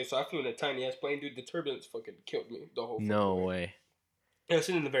 Okay, so I flew in a tiny ass plane, dude. The turbulence fucking killed me the whole. No way. And I was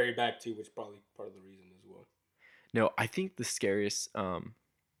sitting in the very back too, which is probably part of the reason as well. No, I think the scariest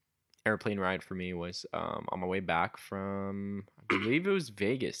airplane ride for me was on my way back from, I believe it was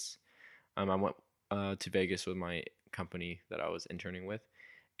Vegas. I went to Vegas with my company that I was interning with,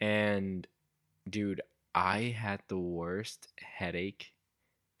 and dude, I had the worst headache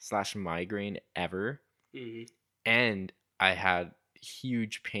 / migraine ever. Mm-hmm. And I had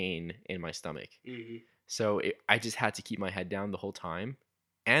huge pain in my stomach. Mm-hmm. So I just had to keep my head down the whole time.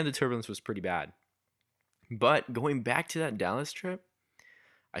 And the turbulence was pretty bad. But going back to that Dallas trip,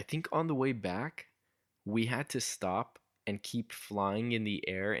 I think on the way back, we had to stop and keep flying in the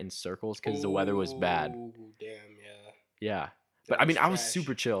air in circles because the weather was bad. Oh, damn, yeah. Yeah. But I mean, I was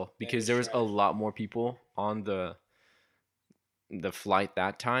super chill because there was a lot more people on the flight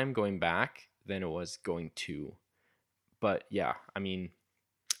that time going back than it was going to. But yeah, I mean,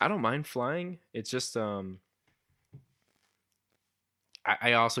 I don't mind flying. It's just I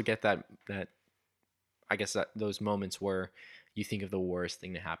also get that I guess that those moments where you think of the worst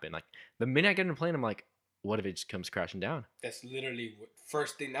thing to happen. Like the minute I get in a plane, I'm like, what if it just comes crashing down? That's literally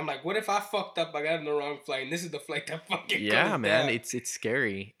first thing. I'm like, what if I fucked up? I got on the wrong flight, and this is the flight that fucking man, down. it's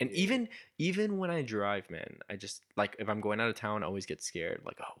scary. And even when I drive, man, I just like if I'm going out of town, I always get scared.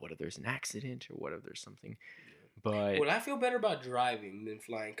 Like, oh, what if there's an accident or what if there's something? But well, I feel better about driving than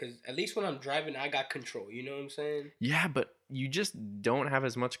flying because at least when I'm driving, I got control. You know what I'm saying? yeah, but you just don't have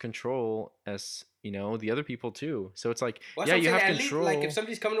as much control as, the other people too. So it's like, Well, that's yeah, what I'm you saying. have At least, like, if control.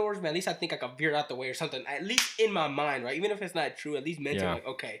 somebody's coming towards me, at least I think I can veer out the way or something. At least in my mind, right? Even if it's not true, at least mentally, Yeah. like,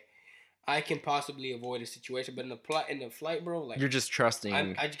 okay, I can possibly avoid a situation. But in the flight, bro, like, You're just trusting.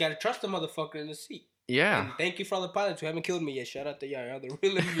 I just gotta trust the motherfucker in the seat. Yeah. And thank you for all the pilots who haven't killed me yet. Shout out to y'all, the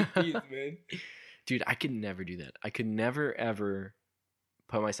real MVPs, man. Dude, I could never do that. I could never ever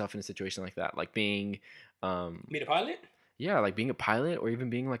put myself in a situation like that. Like being Meet a pilot? yeah, like being a pilot or even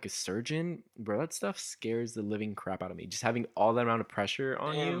being like a surgeon, bro, that stuff scares the living crap out of me. Just having all that amount of pressure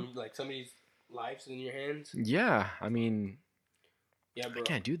on you. Damn, like somebody's lives in your hands. Yeah, I mean, Yeah, bro. I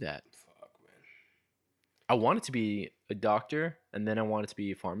can't do that. Fuck, man. I wanted to be a doctor and then I wanted to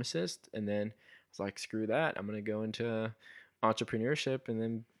be a pharmacist and then I was like, screw that. I'm going to go into entrepreneurship and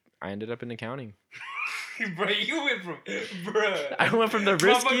then I ended up in accounting. Bro, you went from, bro. I went from the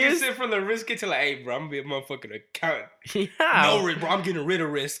Motherfucker riskiest. said from the risky to like, hey, bro, I'm gonna be a motherfucking accountant. Yeah. No risk, bro. I'm getting rid of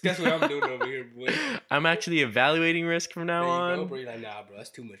risk. That's what I'm doing over here, boy. I'm actually evaluating risk from now There you on. go, bro. You're like, nah, bro,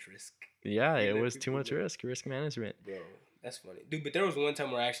 that's too much risk. Yeah, You it let was too people much go. risk management. Bro, that's funny. Dude, but there was one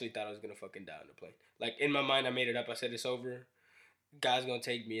time where I actually thought I was gonna fucking die on the plane. Like, in my mind, I made it up. I said, it's over. God's gonna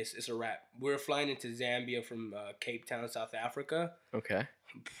take me. It's a wrap. We were flying into Zambia from Cape Town, South Africa. Okay.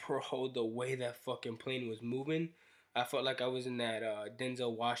 Bro, the way that fucking plane was moving, I felt like I was in that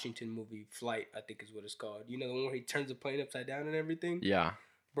Denzel Washington movie, Flight, I think is what it's called. You know, the one where he turns the plane upside down and everything? Yeah.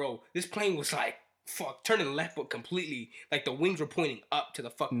 Bro, this plane was like, turning left, but completely, like the wings were pointing up to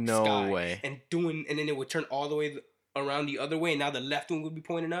the fucking No sky. way. And then it would turn all the way around the other way, and now the left one would be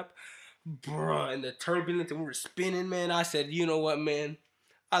pointing up. Bro, and the turbulence, and we were spinning, man. I said, you know what, man?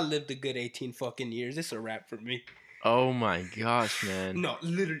 I lived a good 18 fucking years. It's a wrap for me. Oh my gosh, man. No,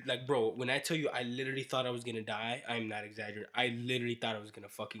 literally, like, bro, when I tell you I literally thought I was gonna die, I'm not exaggerating. I literally thought I was gonna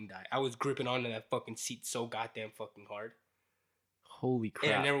fucking die. I was gripping onto that fucking seat so goddamn fucking hard. Holy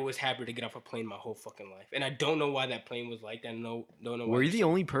crap. And I never was happy to get off a plane my whole fucking life. And I don't know why that plane was like that. Don't know why. Were you the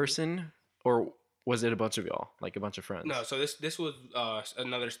only person, or was it a bunch of y'all, like a bunch of friends? No, so this was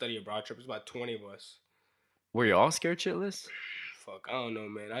another study abroad trip. It was about 20 of us. Were you all scared shitless? Fuck, I don't know,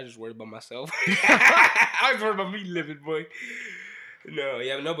 man. I just worried about myself. I was worried about me living, boy.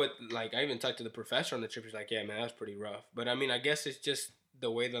 No, but like I even talked to the professor on the trip. He's like, yeah, man, that was pretty rough. But I mean, I guess it's just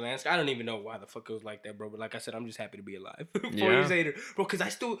the way the landscape. I don't even know why the fuck it was like that, bro. But like I said, I'm just happy to be alive. 4 years later, bro. Because I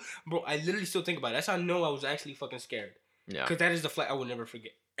literally still think about it. That's how I know I was actually fucking scared. Yeah. Because that is the flight I will never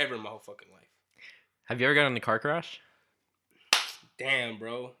forget ever in my whole fucking life. Have you ever gotten in a car crash? Damn,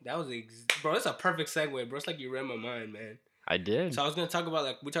 bro. Bro, that's a perfect segue, bro. It's like you read my mind, man. I did. So I was gonna talk about,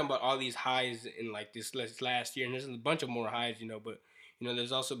 like, we're talking about all these highs in like this last year, and there's a bunch of more highs, but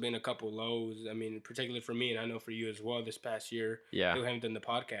there's also been a couple lows. I mean, particularly for me, and I know for you as well. This past year, Yeah. we haven't done the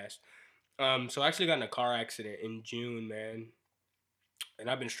podcast. So I actually got in a car accident in June, man, and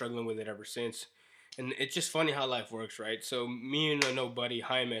I've been struggling with it ever since. And it's just funny how life works, right? So me and no buddy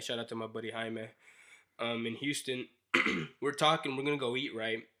Jaime, shout out to my buddy Jaime, in Houston, we're talking. We're gonna go eat,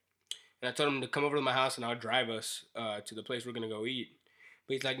 right? And I told him to come over to my house and I'll drive us to the place we're going to go eat.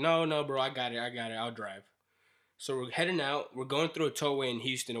 But he's like, no, bro, I got it. I'll drive. So we're heading out. We're going through a tollway in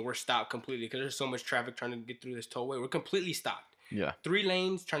Houston and we're stopped completely because there's so much traffic trying to get through this tollway. We're completely stopped. Yeah. 3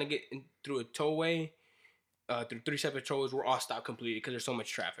 lanes trying to get through a tollway, through 3 separate tollways. We're all stopped completely because there's so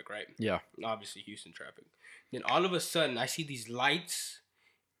much traffic, right? Yeah. Obviously, Houston traffic. Then all of a sudden, I see these lights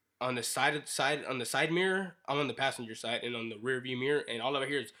on the side mirror. I'm on the passenger side and on the rear view mirror. And all I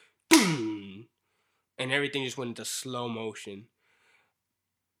hear is, and everything just went into slow motion.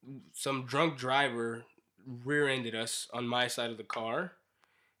 Some drunk driver rear-ended us on my side of the car.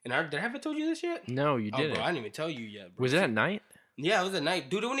 And did I haven't told you this yet? No, you didn't. Bro, I didn't even tell you yet, bro. Was it at night? Yeah, it was at night.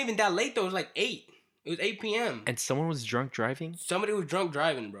 Dude, it wasn't even that late, though. It was like 8. It was 8 p.m. And someone was drunk driving? Somebody was drunk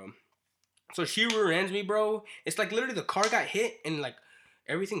driving, bro. So she rear-ends me, bro. It's like literally the car got hit and like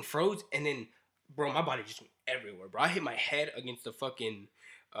everything froze. And then, bro, my body just went everywhere, bro. I hit my head against the fucking...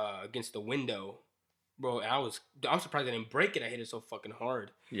 against the window, bro. And I'm surprised I didn't break it. I hit it so fucking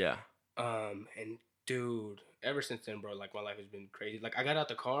hard. Yeah. And dude, ever since then, bro, like my life has been crazy. Like I got out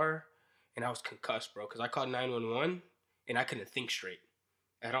the car and I was concussed, bro, because I called 911 and I couldn't think straight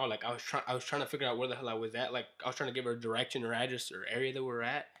at all. Like I was trying to figure out where the hell I was at. Like I was trying to give her a direction or address or area that we were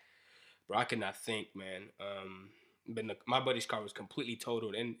at, bro. I could not think, man. But my buddy's car was completely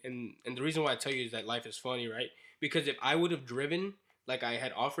totaled. And the reason why I tell you is that life is funny, right? Because if I would have driven like I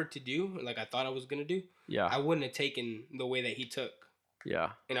had offered to do, like I thought I was gonna do, Yeah. I wouldn't have taken the way that he took.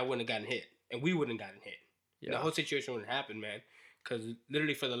 Yeah. And I wouldn't have gotten hit. And we wouldn't have gotten hit. Yeah. The whole situation wouldn't happen, man. Because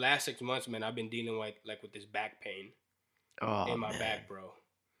literally for the last 6 months, man, I've been dealing with this back pain Oh in my man. back, bro.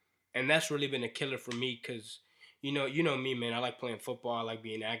 And that's really been a killer for me because, you know me, man. I like playing football. I like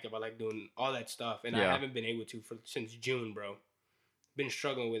being active. I like doing all that stuff. And I Yeah. haven't been able to since June, bro. Been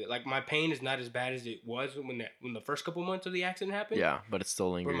struggling with it. Like, my pain is not as bad as it was when the first couple months of the accident happened. Yeah, but it still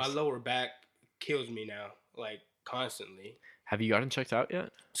But lingers. my lower back kills me now, like, constantly. Have you gotten checked out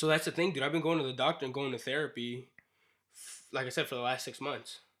yet? So that's the thing, dude. I've been going to the doctor and going to therapy, like I said, for the last 6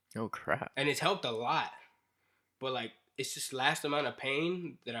 months. Oh crap. And it's helped a lot. But, like, it's just last amount of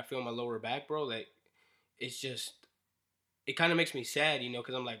pain that I feel in my lower back, bro. Like, it's just, it kind of makes me sad,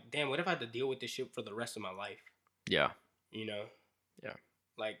 because I'm like, damn, what if I had to deal with this shit for the rest of my life? Yeah. Yeah.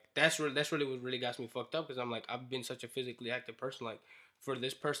 Like, that's really what really got me fucked up, because I'm like, I've been such a physically active person. Like, for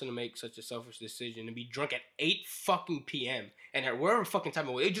this person to make such a selfish decision and be drunk at 8 fucking p.m. and at wherever fucking time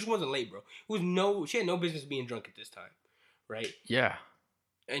it was, it just wasn't late, bro. She had no business being drunk at this time, right? Yeah.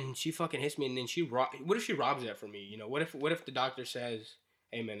 And she fucking hits me, and then what if she robs that from me? What if the doctor says,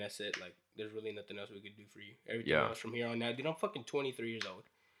 hey, man, that's it. Like, there's really nothing else we could do for you. Everything else from here on out. Dude, I'm fucking 23 years old.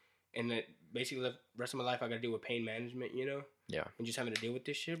 And that basically the rest of my life I got to deal with pain management, Yeah. And just having to deal with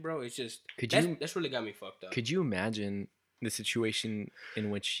this shit, bro. It's just, that's really got me fucked up. Could you imagine the situation in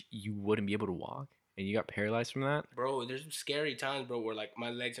which you wouldn't be able to walk and you got paralyzed from that? Bro, there's scary times, bro, where, like, my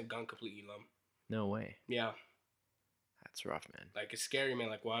legs have gone completely numb. No way. Yeah. That's rough, man. Like, it's scary, man.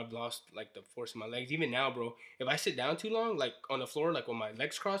 Like, I've lost, like, the force in my legs. Even now, bro, if I sit down too long, like, on the floor, like, with my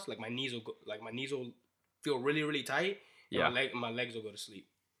legs crossed, like, my knees will feel really, really tight. And Yeah. my legs will go to sleep.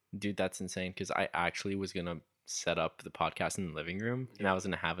 Dude, that's insane, because I actually was going to set up the podcast in the living room, and I was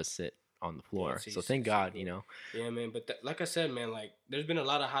going to have us sit on the floor. Yeah, so thank God, Yeah, man. But like I said, man, like, there's been a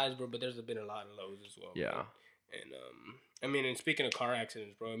lot of highs, bro, but there's been a lot of lows as well. Yeah. Man. And, I mean, and speaking of car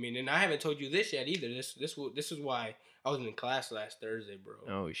accidents, bro, I mean, and I haven't told you this yet either. This is why I was in class last Thursday, bro.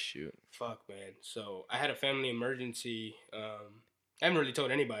 Oh, shoot. Fuck, man. So I had a family emergency. I haven't really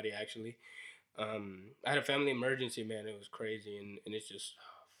told anybody, actually. I had a family emergency, man. It was crazy, and it's just,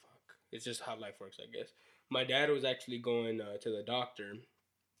 fuck. It's just how life works, I guess. My dad was actually going to the doctor,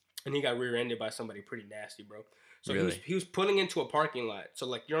 and he got rear-ended by somebody pretty nasty, bro. So Really? he was pulling into a parking lot. So,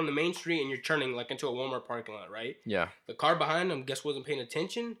 like, you're on the main street, and you're turning, like, into a Walmart parking lot, right? Yeah. The car behind him, guess wasn't paying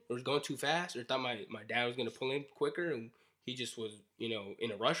attention, or was going too fast, or thought my dad was going to pull in quicker, and he just was, in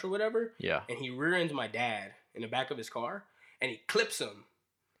a rush or whatever. Yeah. And he rear-ends my dad in the back of his car, and he clips him,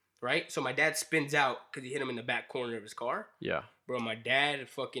 right? So my dad spins out because he hit him in the back corner of his car. Yeah. Bro, my dad's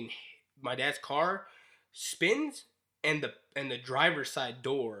car spins, and the driver's side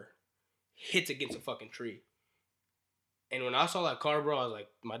door hits against a fucking tree. And when I saw that car, bro, I was like,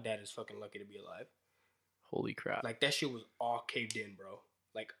 my dad is fucking lucky to be alive. Holy crap. Like, that shit was all caved in, bro.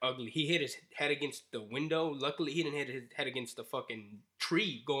 Like, ugly. He hit his head against the window. Luckily, he didn't hit his head against the fucking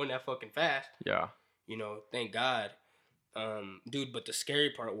tree going that fucking fast. Yeah. Thank God. Dude, but the scary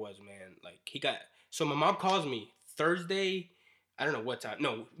part was, man, like, so my mom calls me Thursday. I don't know what time.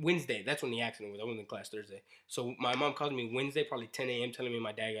 No, Wednesday. That's when the accident was. I wasn't in class Thursday. So my mom calls me Wednesday, probably 10 a.m., telling me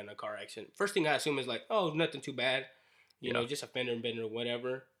my dad got in a car accident. First thing I assume is like, oh, nothing too bad. You know, just a fender bender or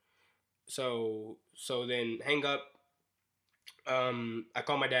whatever. So then hang up. I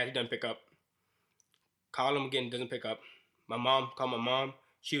call my dad. He doesn't pick up. Call him again. Doesn't pick up. Call my mom.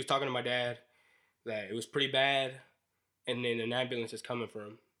 She was talking to my dad that it was pretty bad. And then an ambulance is coming for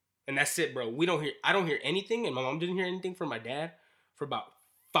him. And that's it, bro. I don't hear anything. And my mom didn't hear anything from my dad for about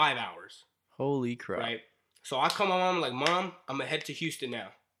 5 hours. Holy crap. Right? So I call my mom, like, Mom, I'm going to head to Houston now.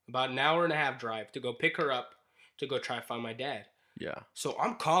 About an hour and a half drive to go pick her up to go try to find my dad. Yeah. So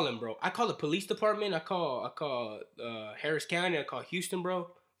I'm calling, bro. I call the police department. I call Harris County. I call Houston,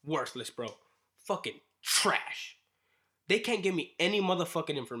 bro. Worthless, bro. Fucking trash. They can't give me any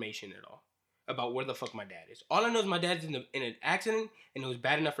motherfucking information at all about where the fuck my dad is. All I know is my dad's in an accident, and it was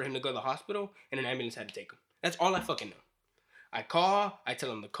bad enough for him to go to the hospital, and an ambulance had to take him. That's all I fucking know. I call. I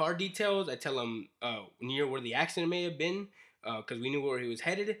tell him the car details. I tell him near where the accident may have been, because we knew where he was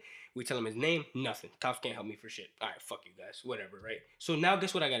headed. We tell him his name. Nothing. Cops can't help me for shit. All right, fuck you guys. Whatever, right? So now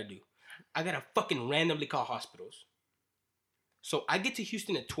guess what I gotta do? I gotta fucking randomly call hospitals. So I get to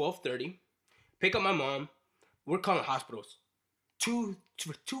Houston at 12:30, pick up my mom. We're calling hospitals. Two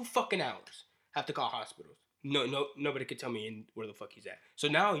fucking hours. Have to call hospitals. Nobody could tell me where the fuck he's at. So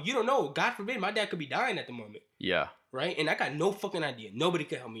now you don't know. God forbid, my dad could be dying at the moment. Yeah. Right? And I got no fucking idea. Nobody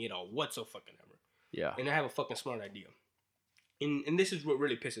could help me at all. Whatsoever. Yeah. And I have a fucking smart idea. And this is what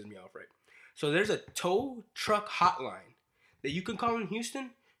really pisses me off, right? So there's a tow truck hotline that you can call in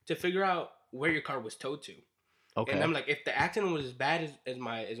Houston to figure out where your car was towed to. Okay. And I'm like, if the accident was as bad as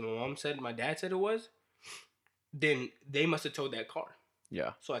my mom said, my dad said it was, then they must have towed that car.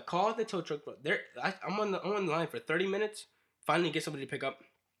 Yeah. So I called the tow truck. I'm on the line for 30 minutes. Finally get somebody to pick up,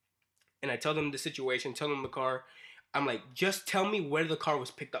 and I tell them the situation. Tell them the car. I'm like, just tell me where the car was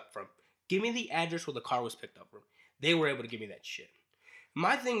picked up from. Give me the address where the car was picked up from. They were able to give me that shit.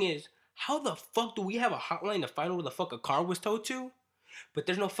 My thing is, how the fuck do we have a hotline to find where the fuck a car was towed to? But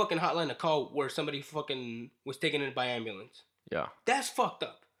there's no fucking hotline to call where somebody fucking was taken in by ambulance. Yeah. That's fucked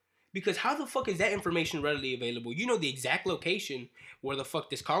up. Because how the fuck is that information readily available? You know the exact location where the fuck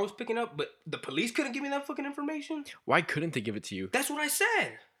this car was picking up, but the police couldn't give me that fucking information? Why couldn't they give it to you? That's what I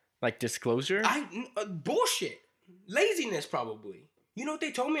said. Like disclosure? Bullshit. Laziness, probably. You know what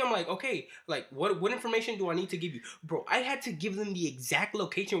they told me? I'm like, okay, like, what information do I need to give you? Bro, I had to give them the exact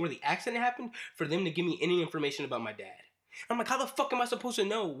location where the accident happened for them to give me any information about my dad. I'm like, how the fuck am I supposed to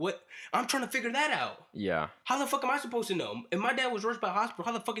know what? I'm trying to figure that out. Yeah. How the fuck am I supposed to know? If my dad was rushed by a hospital,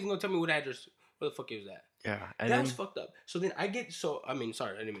 how the fuck is he gonna tell me what address? Where the fuck is that? Yeah. And that was fucked up. So then I get sorry, I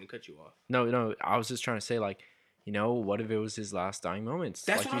didn't mean to cut you off. No. I was just trying to say, like, you know, what if it was his last dying moments?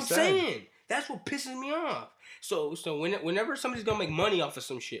 That's like what I'm saying. That's what pisses me off. So whenever somebody's gonna make money off of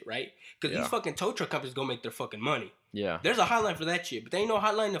some shit, right? Because these fucking tow truck companies gonna make their fucking money. Yeah. There's a hotline for that shit, but there ain't no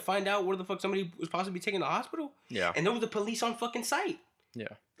hotline to find out where the fuck somebody was possibly taken to the hospital. Yeah. And there was the police on fucking site. Yeah.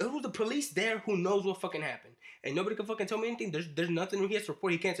 There was the police there who knows what fucking happened. And nobody can fucking tell me anything. There's nothing he has to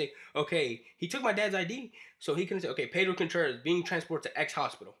report. He can't say, okay, he took my dad's ID, so he can say, okay, Pedro Contreras being transported to X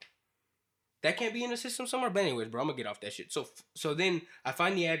hospital. That can't be in the system somewhere. But anyways, bro, I'm gonna get off that shit. So then I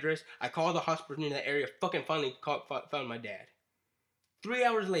find the address. I call the hospital in that area. Fucking finally found my dad. 3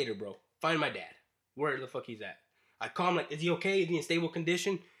 hours later, bro, find my dad. Where the fuck he's at? I call him like, is he okay? Is he in stable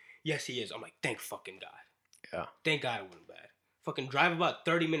condition? Yes, he is. I'm like, thank fucking God. Yeah. Thank God it wasn't bad. Fucking drive about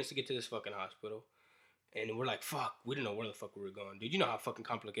 30 minutes to get to this fucking hospital. And we're like, fuck, we didn't know where the fuck we were going. Dude, you know how fucking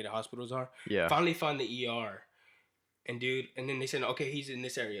complicated hospitals are? Yeah. Finally found the ER. And dude, and then they said, okay, he's in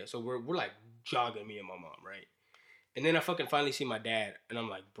this area. So we're like jogging, me and my mom, right? And then I fucking finally see my dad. And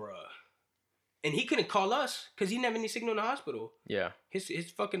I'm like, bruh. And he couldn't call us because he didn't have any signal in the hospital. Yeah.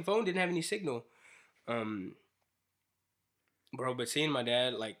 His fucking phone didn't have any signal. Bro, but seeing my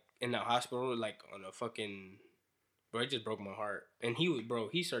dad, like, in the hospital, like, on a fucking... Bro, it just broke my heart. And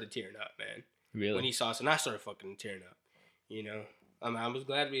he started tearing up, man. Really? When he saw us, and I started fucking tearing up. You know? I mean, I was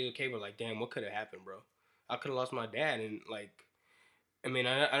glad to be okay, but, like, damn, what could have happened, bro? I could have lost my dad, and, like... I mean,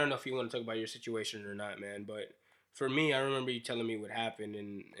 I don't know if you want to talk about your situation or not, man, but... For me, I remember you telling me what happened,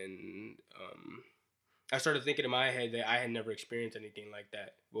 and I started thinking in my head that I had never experienced anything like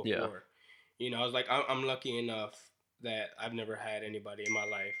that before. Yeah. You know, I was like, I'm lucky enough that I've never had anybody in my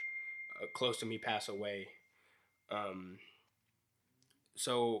life close to me pass away.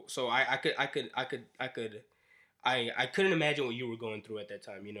 So I couldn't imagine what you were going through at that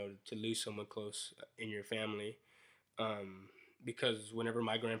time. You know, to lose someone close in your family. Because whenever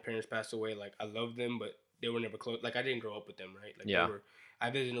my grandparents passed away, like, I loved them, but they were never close. Like, I didn't grow up with them, right? Like, yeah.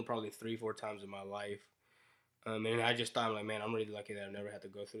 I visited them probably 3-4 times in my life. And I just thought, like, man, I'm really lucky that I've never had to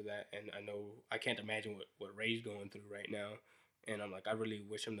go through that. And I know I can't imagine what Ray's going through right now. And I'm like, I really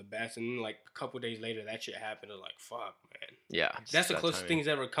wish him the best. And then, like, a couple days later, that shit happened. I was like, fuck, man. Yeah. That's the closest thing's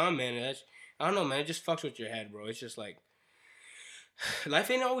ever come, man. And I don't know, man. It just fucks with your head, bro. It's just like,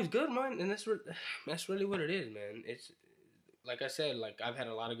 life ain't always good, man. And that's really what it is, man. It's, like I said, like, I've had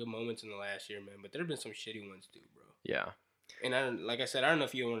a lot of good moments in the last year, man. But there have been some shitty ones, too, bro. Yeah. And like I said, I don't know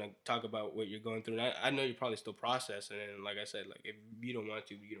if you want to talk about what you're going through. And I know you're probably still processing. And like I said, like, if you don't want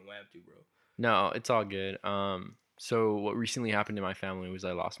to, you don't have to, bro. No, it's all good. So what recently happened in my family was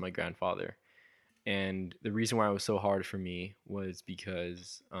I lost my grandfather. And the reason why it was so hard for me was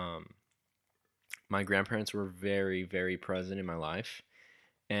because my grandparents were very, very present in my life.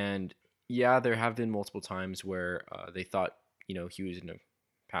 And yeah, there have been multiple times where they thought, you know, he was going to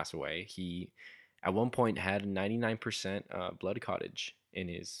pass away. He, at one point, had 99% blood clottage in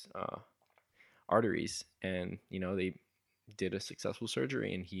his arteries. And, you know, they did a successful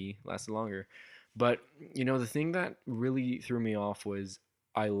surgery and he lasted longer. But, you know, the thing that really threw me off was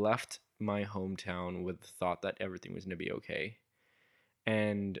I left my hometown with the thought that everything was going to be okay.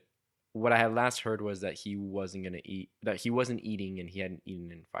 And what I had last heard was that he wasn't going to eat, that he wasn't eating and he hadn't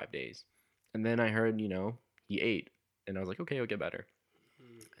eaten in 5 days. And then I heard, you know, he ate. And I was like, okay, it'll get better.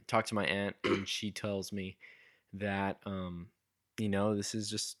 I talked to my aunt and she tells me that, you know, this is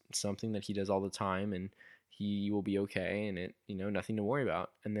just something that he does all the time and he will be okay and it, you know, nothing to worry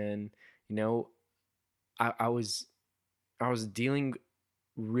about. And then, you know, I was dealing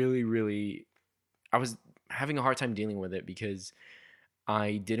I was having a hard time dealing with it because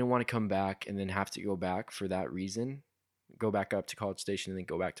I didn't want to come back and then have to go back for that reason, go back up to College Station and then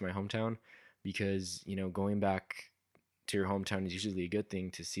go back to my hometown. because going back to your hometown is usually a good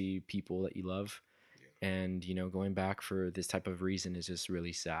thing to see people that you love, and going back for this type of reason is just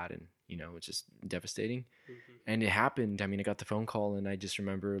really sad, and it's just devastating. Mm-hmm. And it happened. I mean, I got the phone call, and I just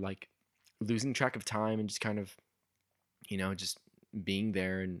remember like losing track of time and just kind of just being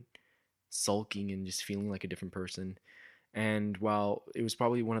there and sulking and just feeling like a different person. And while it was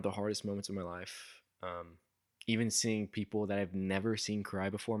probably one of the hardest moments of my life, even seeing people that I've never seen cry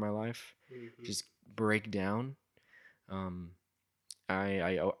before in my life Mm-hmm. just break down, um,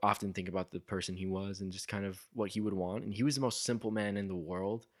 I often think about the person he was and just kind of what he would want. And he was the most simple man in the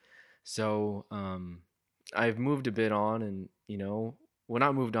world. So I've moved a bit on, and well,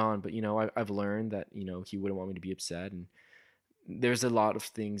 not moved on, but I've learned that he wouldn't want me to be upset, and there's a lot of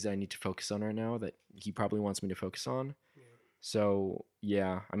things I need to focus on right now that he probably wants me to focus on. Yeah. So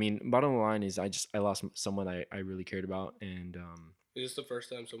yeah, I mean, bottom line is I lost someone I really cared about, and Is this the first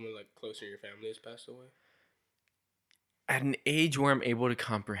time someone like close in your family has passed away? at an age where I'm able to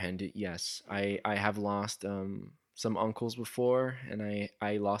comprehend it, yes, I have lost some uncles before, and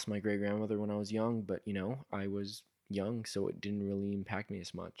I lost my great grandmother when I was young, but I was young, so it didn't really impact me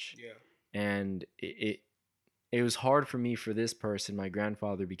as much. Yeah. And it was hard for me for this person, my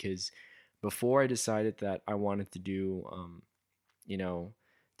grandfather, because before I decided that I wanted to do you know,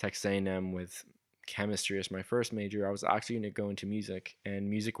 Texas A&M with chemistry as my first major, I was actually going to go into music, and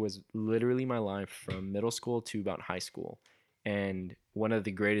music was literally my life from middle school to about high school. And one of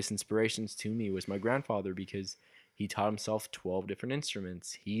the greatest inspirations to me was my grandfather, because he taught himself 12 different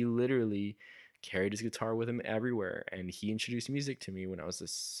instruments. He literally carried his guitar with him everywhere, and he introduced music to me when I was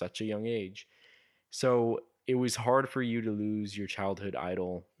such a young age. So it was hard for you to lose your childhood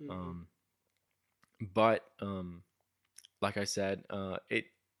idol. Mm-hmm. But like I said, it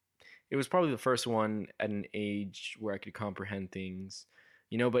was probably the first one at an age where I could comprehend things,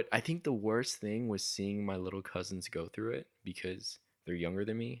 But I think the worst thing was seeing my little cousins go through it because they're younger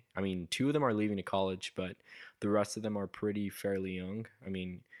than me. I mean, two of them are leaving to college, but the rest of them are pretty fairly young. I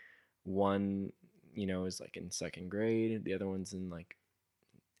mean, one, is like in second grade. The other one's in like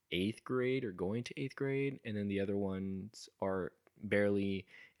eighth grade or going to eighth grade, and then the other ones are barely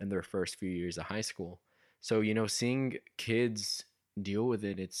in their first few years of high school. So seeing kids deal with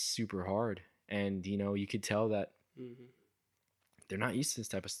it, it's super hard, and you could tell that Mm-hmm. they're not used to this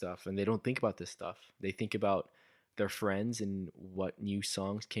type of stuff, and they don't think about this stuff. They think about their friends and what new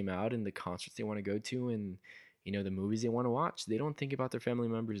songs came out and the concerts they want to go to, and the movies they want to watch. They don't think about their family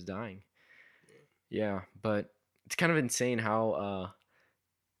members dying. Yeah, but it's kind of insane how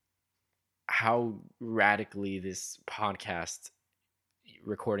radically this podcast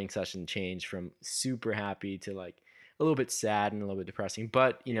recording session changed from super happy to like a little bit sad and a little bit depressing.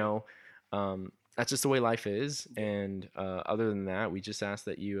 But that's just the way life is. And other than that, we just ask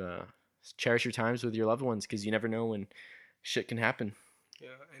that you cherish your times with your loved ones, because you never know when shit can happen. Yeah,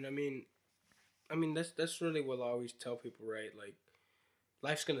 and I mean that's really what I always tell people, right? Like,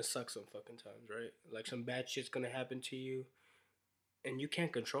 life's gonna suck some fucking times, right? Like, some bad shit's gonna happen to you, and you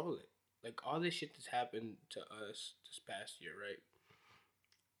can't control it. Like, all this shit that's happened to us this past year, right?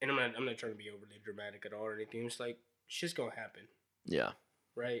 And I'm not trying to be overly dramatic at all or anything. It's like, shit's gonna happen, Yeah.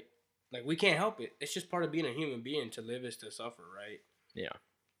 right? Like, we can't help it. It's just part of being a human being. To live is to suffer, right? Yeah.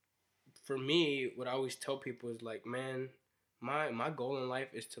 For me, what I always tell people is like, man, my goal in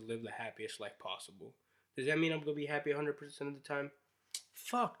life is to live the happiest life possible. Does that mean I'm gonna be happy 100% of the time?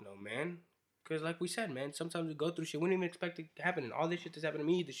 Fuck no, man. Cause like we said, man, sometimes we go through shit we didn't even expect it to happen, and all this shit that's happened to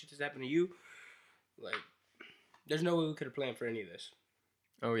me, the shit that's happened to you, like, there's no way we could have planned for any of this.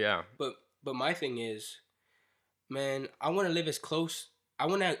 Oh yeah. But my thing is, man, I want to live as close. I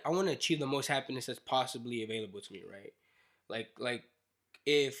want to achieve the most happiness that's possibly available to me, right? Like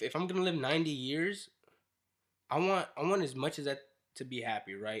if I'm gonna live 90 years, I want as much as that to be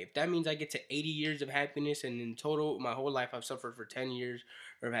happy, right? If that means I get to 80 years of happiness, and in total my whole life I've suffered for 10 years,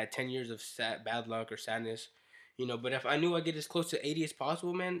 or I've had 10 years of bad luck or sadness, but if I knew I get as close to 80 as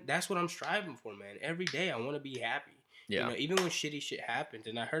possible, man, that's what I'm striving for, man. Every day I want to be happy. Yeah. Even when shitty shit happens.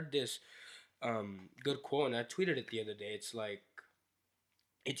 And I heard this good quote, and I tweeted it the other day. It's like,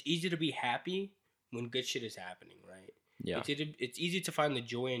 it's easy to be happy when good shit is happening, right? Yeah. It's easy to find the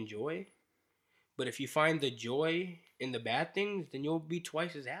joy in joy, but if you find the joy in the bad things, then you'll be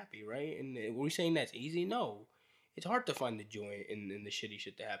twice as happy, right? And we're saying that's easy? No. It's hard to find the joy in the shitty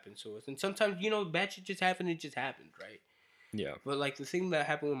shit that happens to us. And sometimes, bad shit just happens, it just happens, right? Yeah. But like the thing that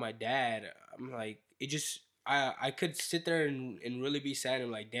happened with my dad, I'm like, it just, I could sit there and really be sad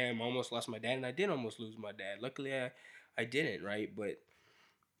and like, damn, I almost lost my dad. And I did almost lose my dad. Luckily, I didn't, right? But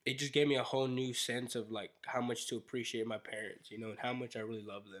it just gave me a whole new sense of like how much to appreciate my parents, you know, and how much I really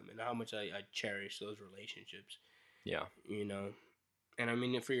love them and how much I cherish those relationships, Yeah. you know. And I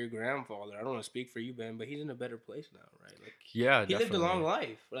mean, for your grandfather, I don't want to speak for you, Ben, but he's in a better place now, right? Like, Yeah, he lived a long definitely.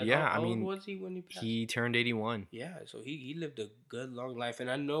 life. Like, Yeah, I how old mean, was he when he passed? he turned 81. Yeah, so he lived a good long life,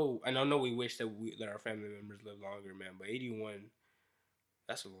 and I know we wish that our family members live longer, man. But 81,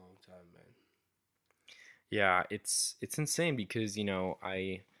 that's a long time, man. Yeah, it's insane because, you know,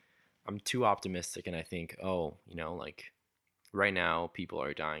 I'm too optimistic and I think, oh, you know, like right now people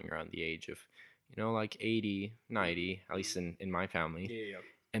are dying around the age of, you know, like 80, 90, at least in my family. Yeah, yeah.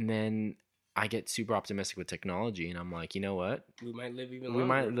 And then I get super optimistic with technology and I'm like, you know what? We might live even We longer.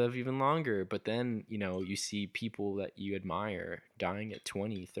 might live even longer. But then, you know, you see people that you admire dying at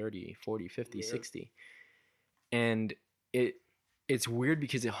 20, 30, 40, 50, Yeah. 60. And it's weird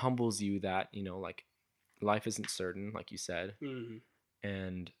because it humbles you that, you know, like life isn't certain, like you said, Mm-hmm.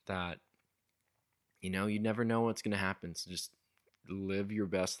 and that, you know, you never know what's going to happen. So just live your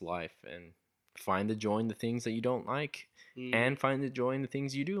best life and find the joy in the things that you don't like and find the joy in the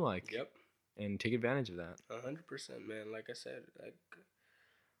things you do like. Yep. And take advantage of that. 100%, man. Like I said, like,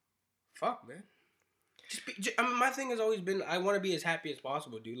 fuck, man. I mean, my thing has always been I want to be as happy as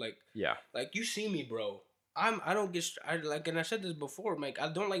possible, dude. Like, Yeah. like you see me, bro. I don't get like, and I said this before. Like, I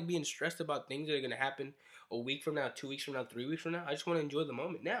don't like being stressed about things that are gonna happen a week from now, 2 weeks from now, 3 weeks from now. I just want to enjoy the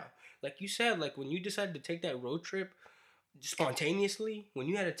moment now. Like you said, like when you decided to take that road trip spontaneously, when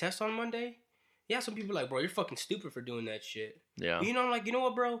you had a test on Monday, yeah, some people are like, bro, you're fucking stupid for doing that shit. Yeah. But, you know, I'm like, you know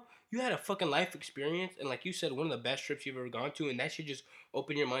what, bro? You had a fucking life experience, and like you said, one of the best trips you've ever gone to, and that should just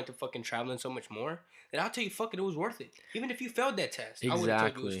open your mind to fucking traveling so much more. And I'll tell you, fuck it was worth it. Even if you failed that test, I would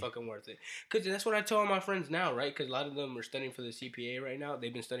have told you it was fucking worth it. Because that's what I tell all my friends now, right? Because a lot of them are studying for the CPA right now.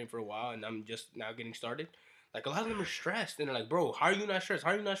 They've been studying for a while, and I'm just now getting started. Like, a lot of them are stressed, and they're like, bro, how are you not stressed?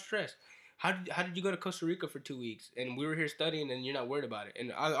 How are you not stressed? How did you go to Costa Rica for 2 weeks and we were here studying and you're not worried about it?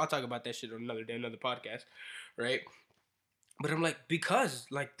 And I'll talk about that shit on another day, another podcast, right? But I'm like, because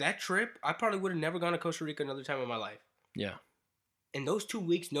like that trip, I probably would have never gone to Costa Rica another time in my life. Yeah. And those 2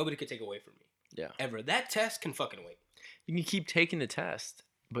 weeks, nobody could take away from me. Yeah. Ever. That test can fucking wait. You can keep taking the test,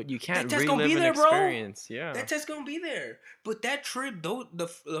 but you can't that test relive gonna be an there, experience. Bro. Yeah. That test gonna be there. But that trip, though,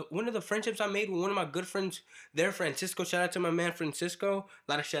 one of the friendships I made with one of my good friends there, Francisco. Shout out to my man Francisco.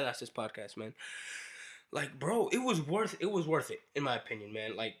 A lot of shout outs this podcast, man. Like, bro, it was worth it, in my opinion,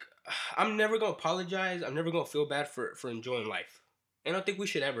 man. Like, I'm never gonna apologize. I'm never gonna feel bad for enjoying life. And I don't think we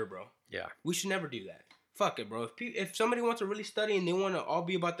should ever, bro. Yeah. We should never do that. Fuck it, bro. If somebody wants to really study and they want to all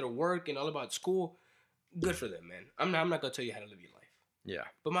be about their work and all about school, good for them, man. I'm not gonna tell you how to live your life. Yeah.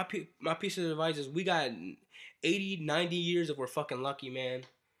 But my piece of advice is we got 80, 90 years if we're fucking lucky, man.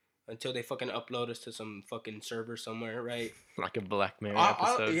 Until they fucking upload us to some fucking server somewhere, right? Like a Black Mirror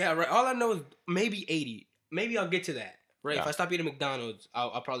episode. Yeah, right. All I know is maybe 80. Maybe I'll get to that, right? Yeah. If I stop eating McDonald's,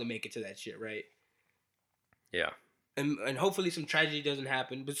 I'll probably make it to that shit, right? Yeah. And hopefully some tragedy doesn't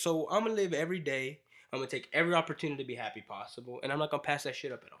happen. But so I'm gonna live every day. I'm gonna take every opportunity to be happy possible, and I'm not gonna pass that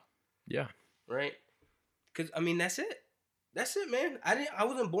shit up at all. Yeah. Right? Because I mean, that's it. That's it, man. I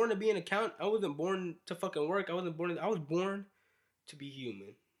wasn't born to be an accountant. I wasn't born to fucking work. I was born to be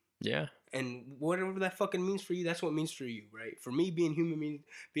human. Yeah. And whatever that fucking means for you, that's what it means for you, right? For me, being human means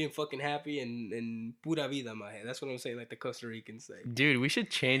being fucking happy and pura vida, my head. That's what I'm saying, like the Costa Ricans say. Dude, we should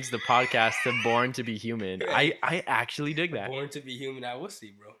change the podcast to Born to be Human. I actually dig that. Born to be human. I will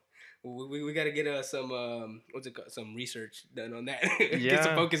see, bro. We got to get some what's it called? Some research done on that. Yeah. Get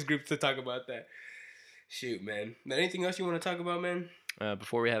some focus groups to talk about that. Shoot, man. But anything else you want to talk about, man?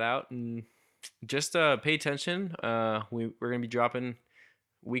 Before we head out, and just pay attention. We're gonna be dropping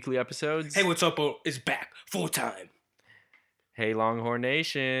weekly episodes. Hey, what's up? It's back full time. Hey, Longhorn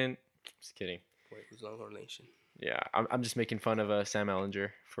Nation. Just kidding. Wait, who's Longhorn Nation? Yeah, I'm just making fun of Sam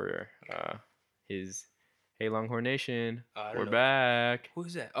Ellinger for his Hey Longhorn Nation. We're back.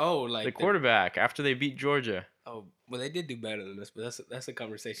 Who's that? Oh, like the quarterback after they beat Georgia. Oh, well, they did do better than this, but that's a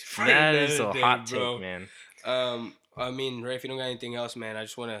conversation for that is a day, hot bro. take, man. I mean, Ray, if you don't got anything else, man, I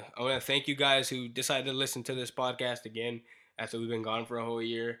wanna thank you guys who decided to listen to this podcast again after we've been gone for a whole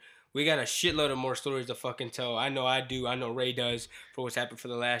year. We got a shitload of more stories to fucking tell. I know I do. I know Ray does for what's happened for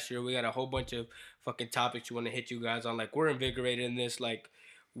the last year. We got a whole bunch of fucking topics we want to hit you guys on. Like, we're invigorated in this. Like,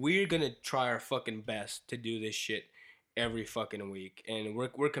 we're gonna try our fucking best to do this shit every fucking week, and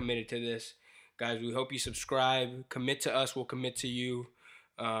we're committed to this, guys. We hope you subscribe. Commit to us. We'll commit to you.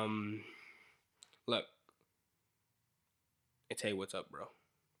 Look, it's Hey, what's up, bro?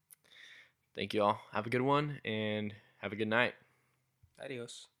 Thank you all. Have a good one and have a good night.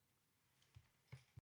 Adios.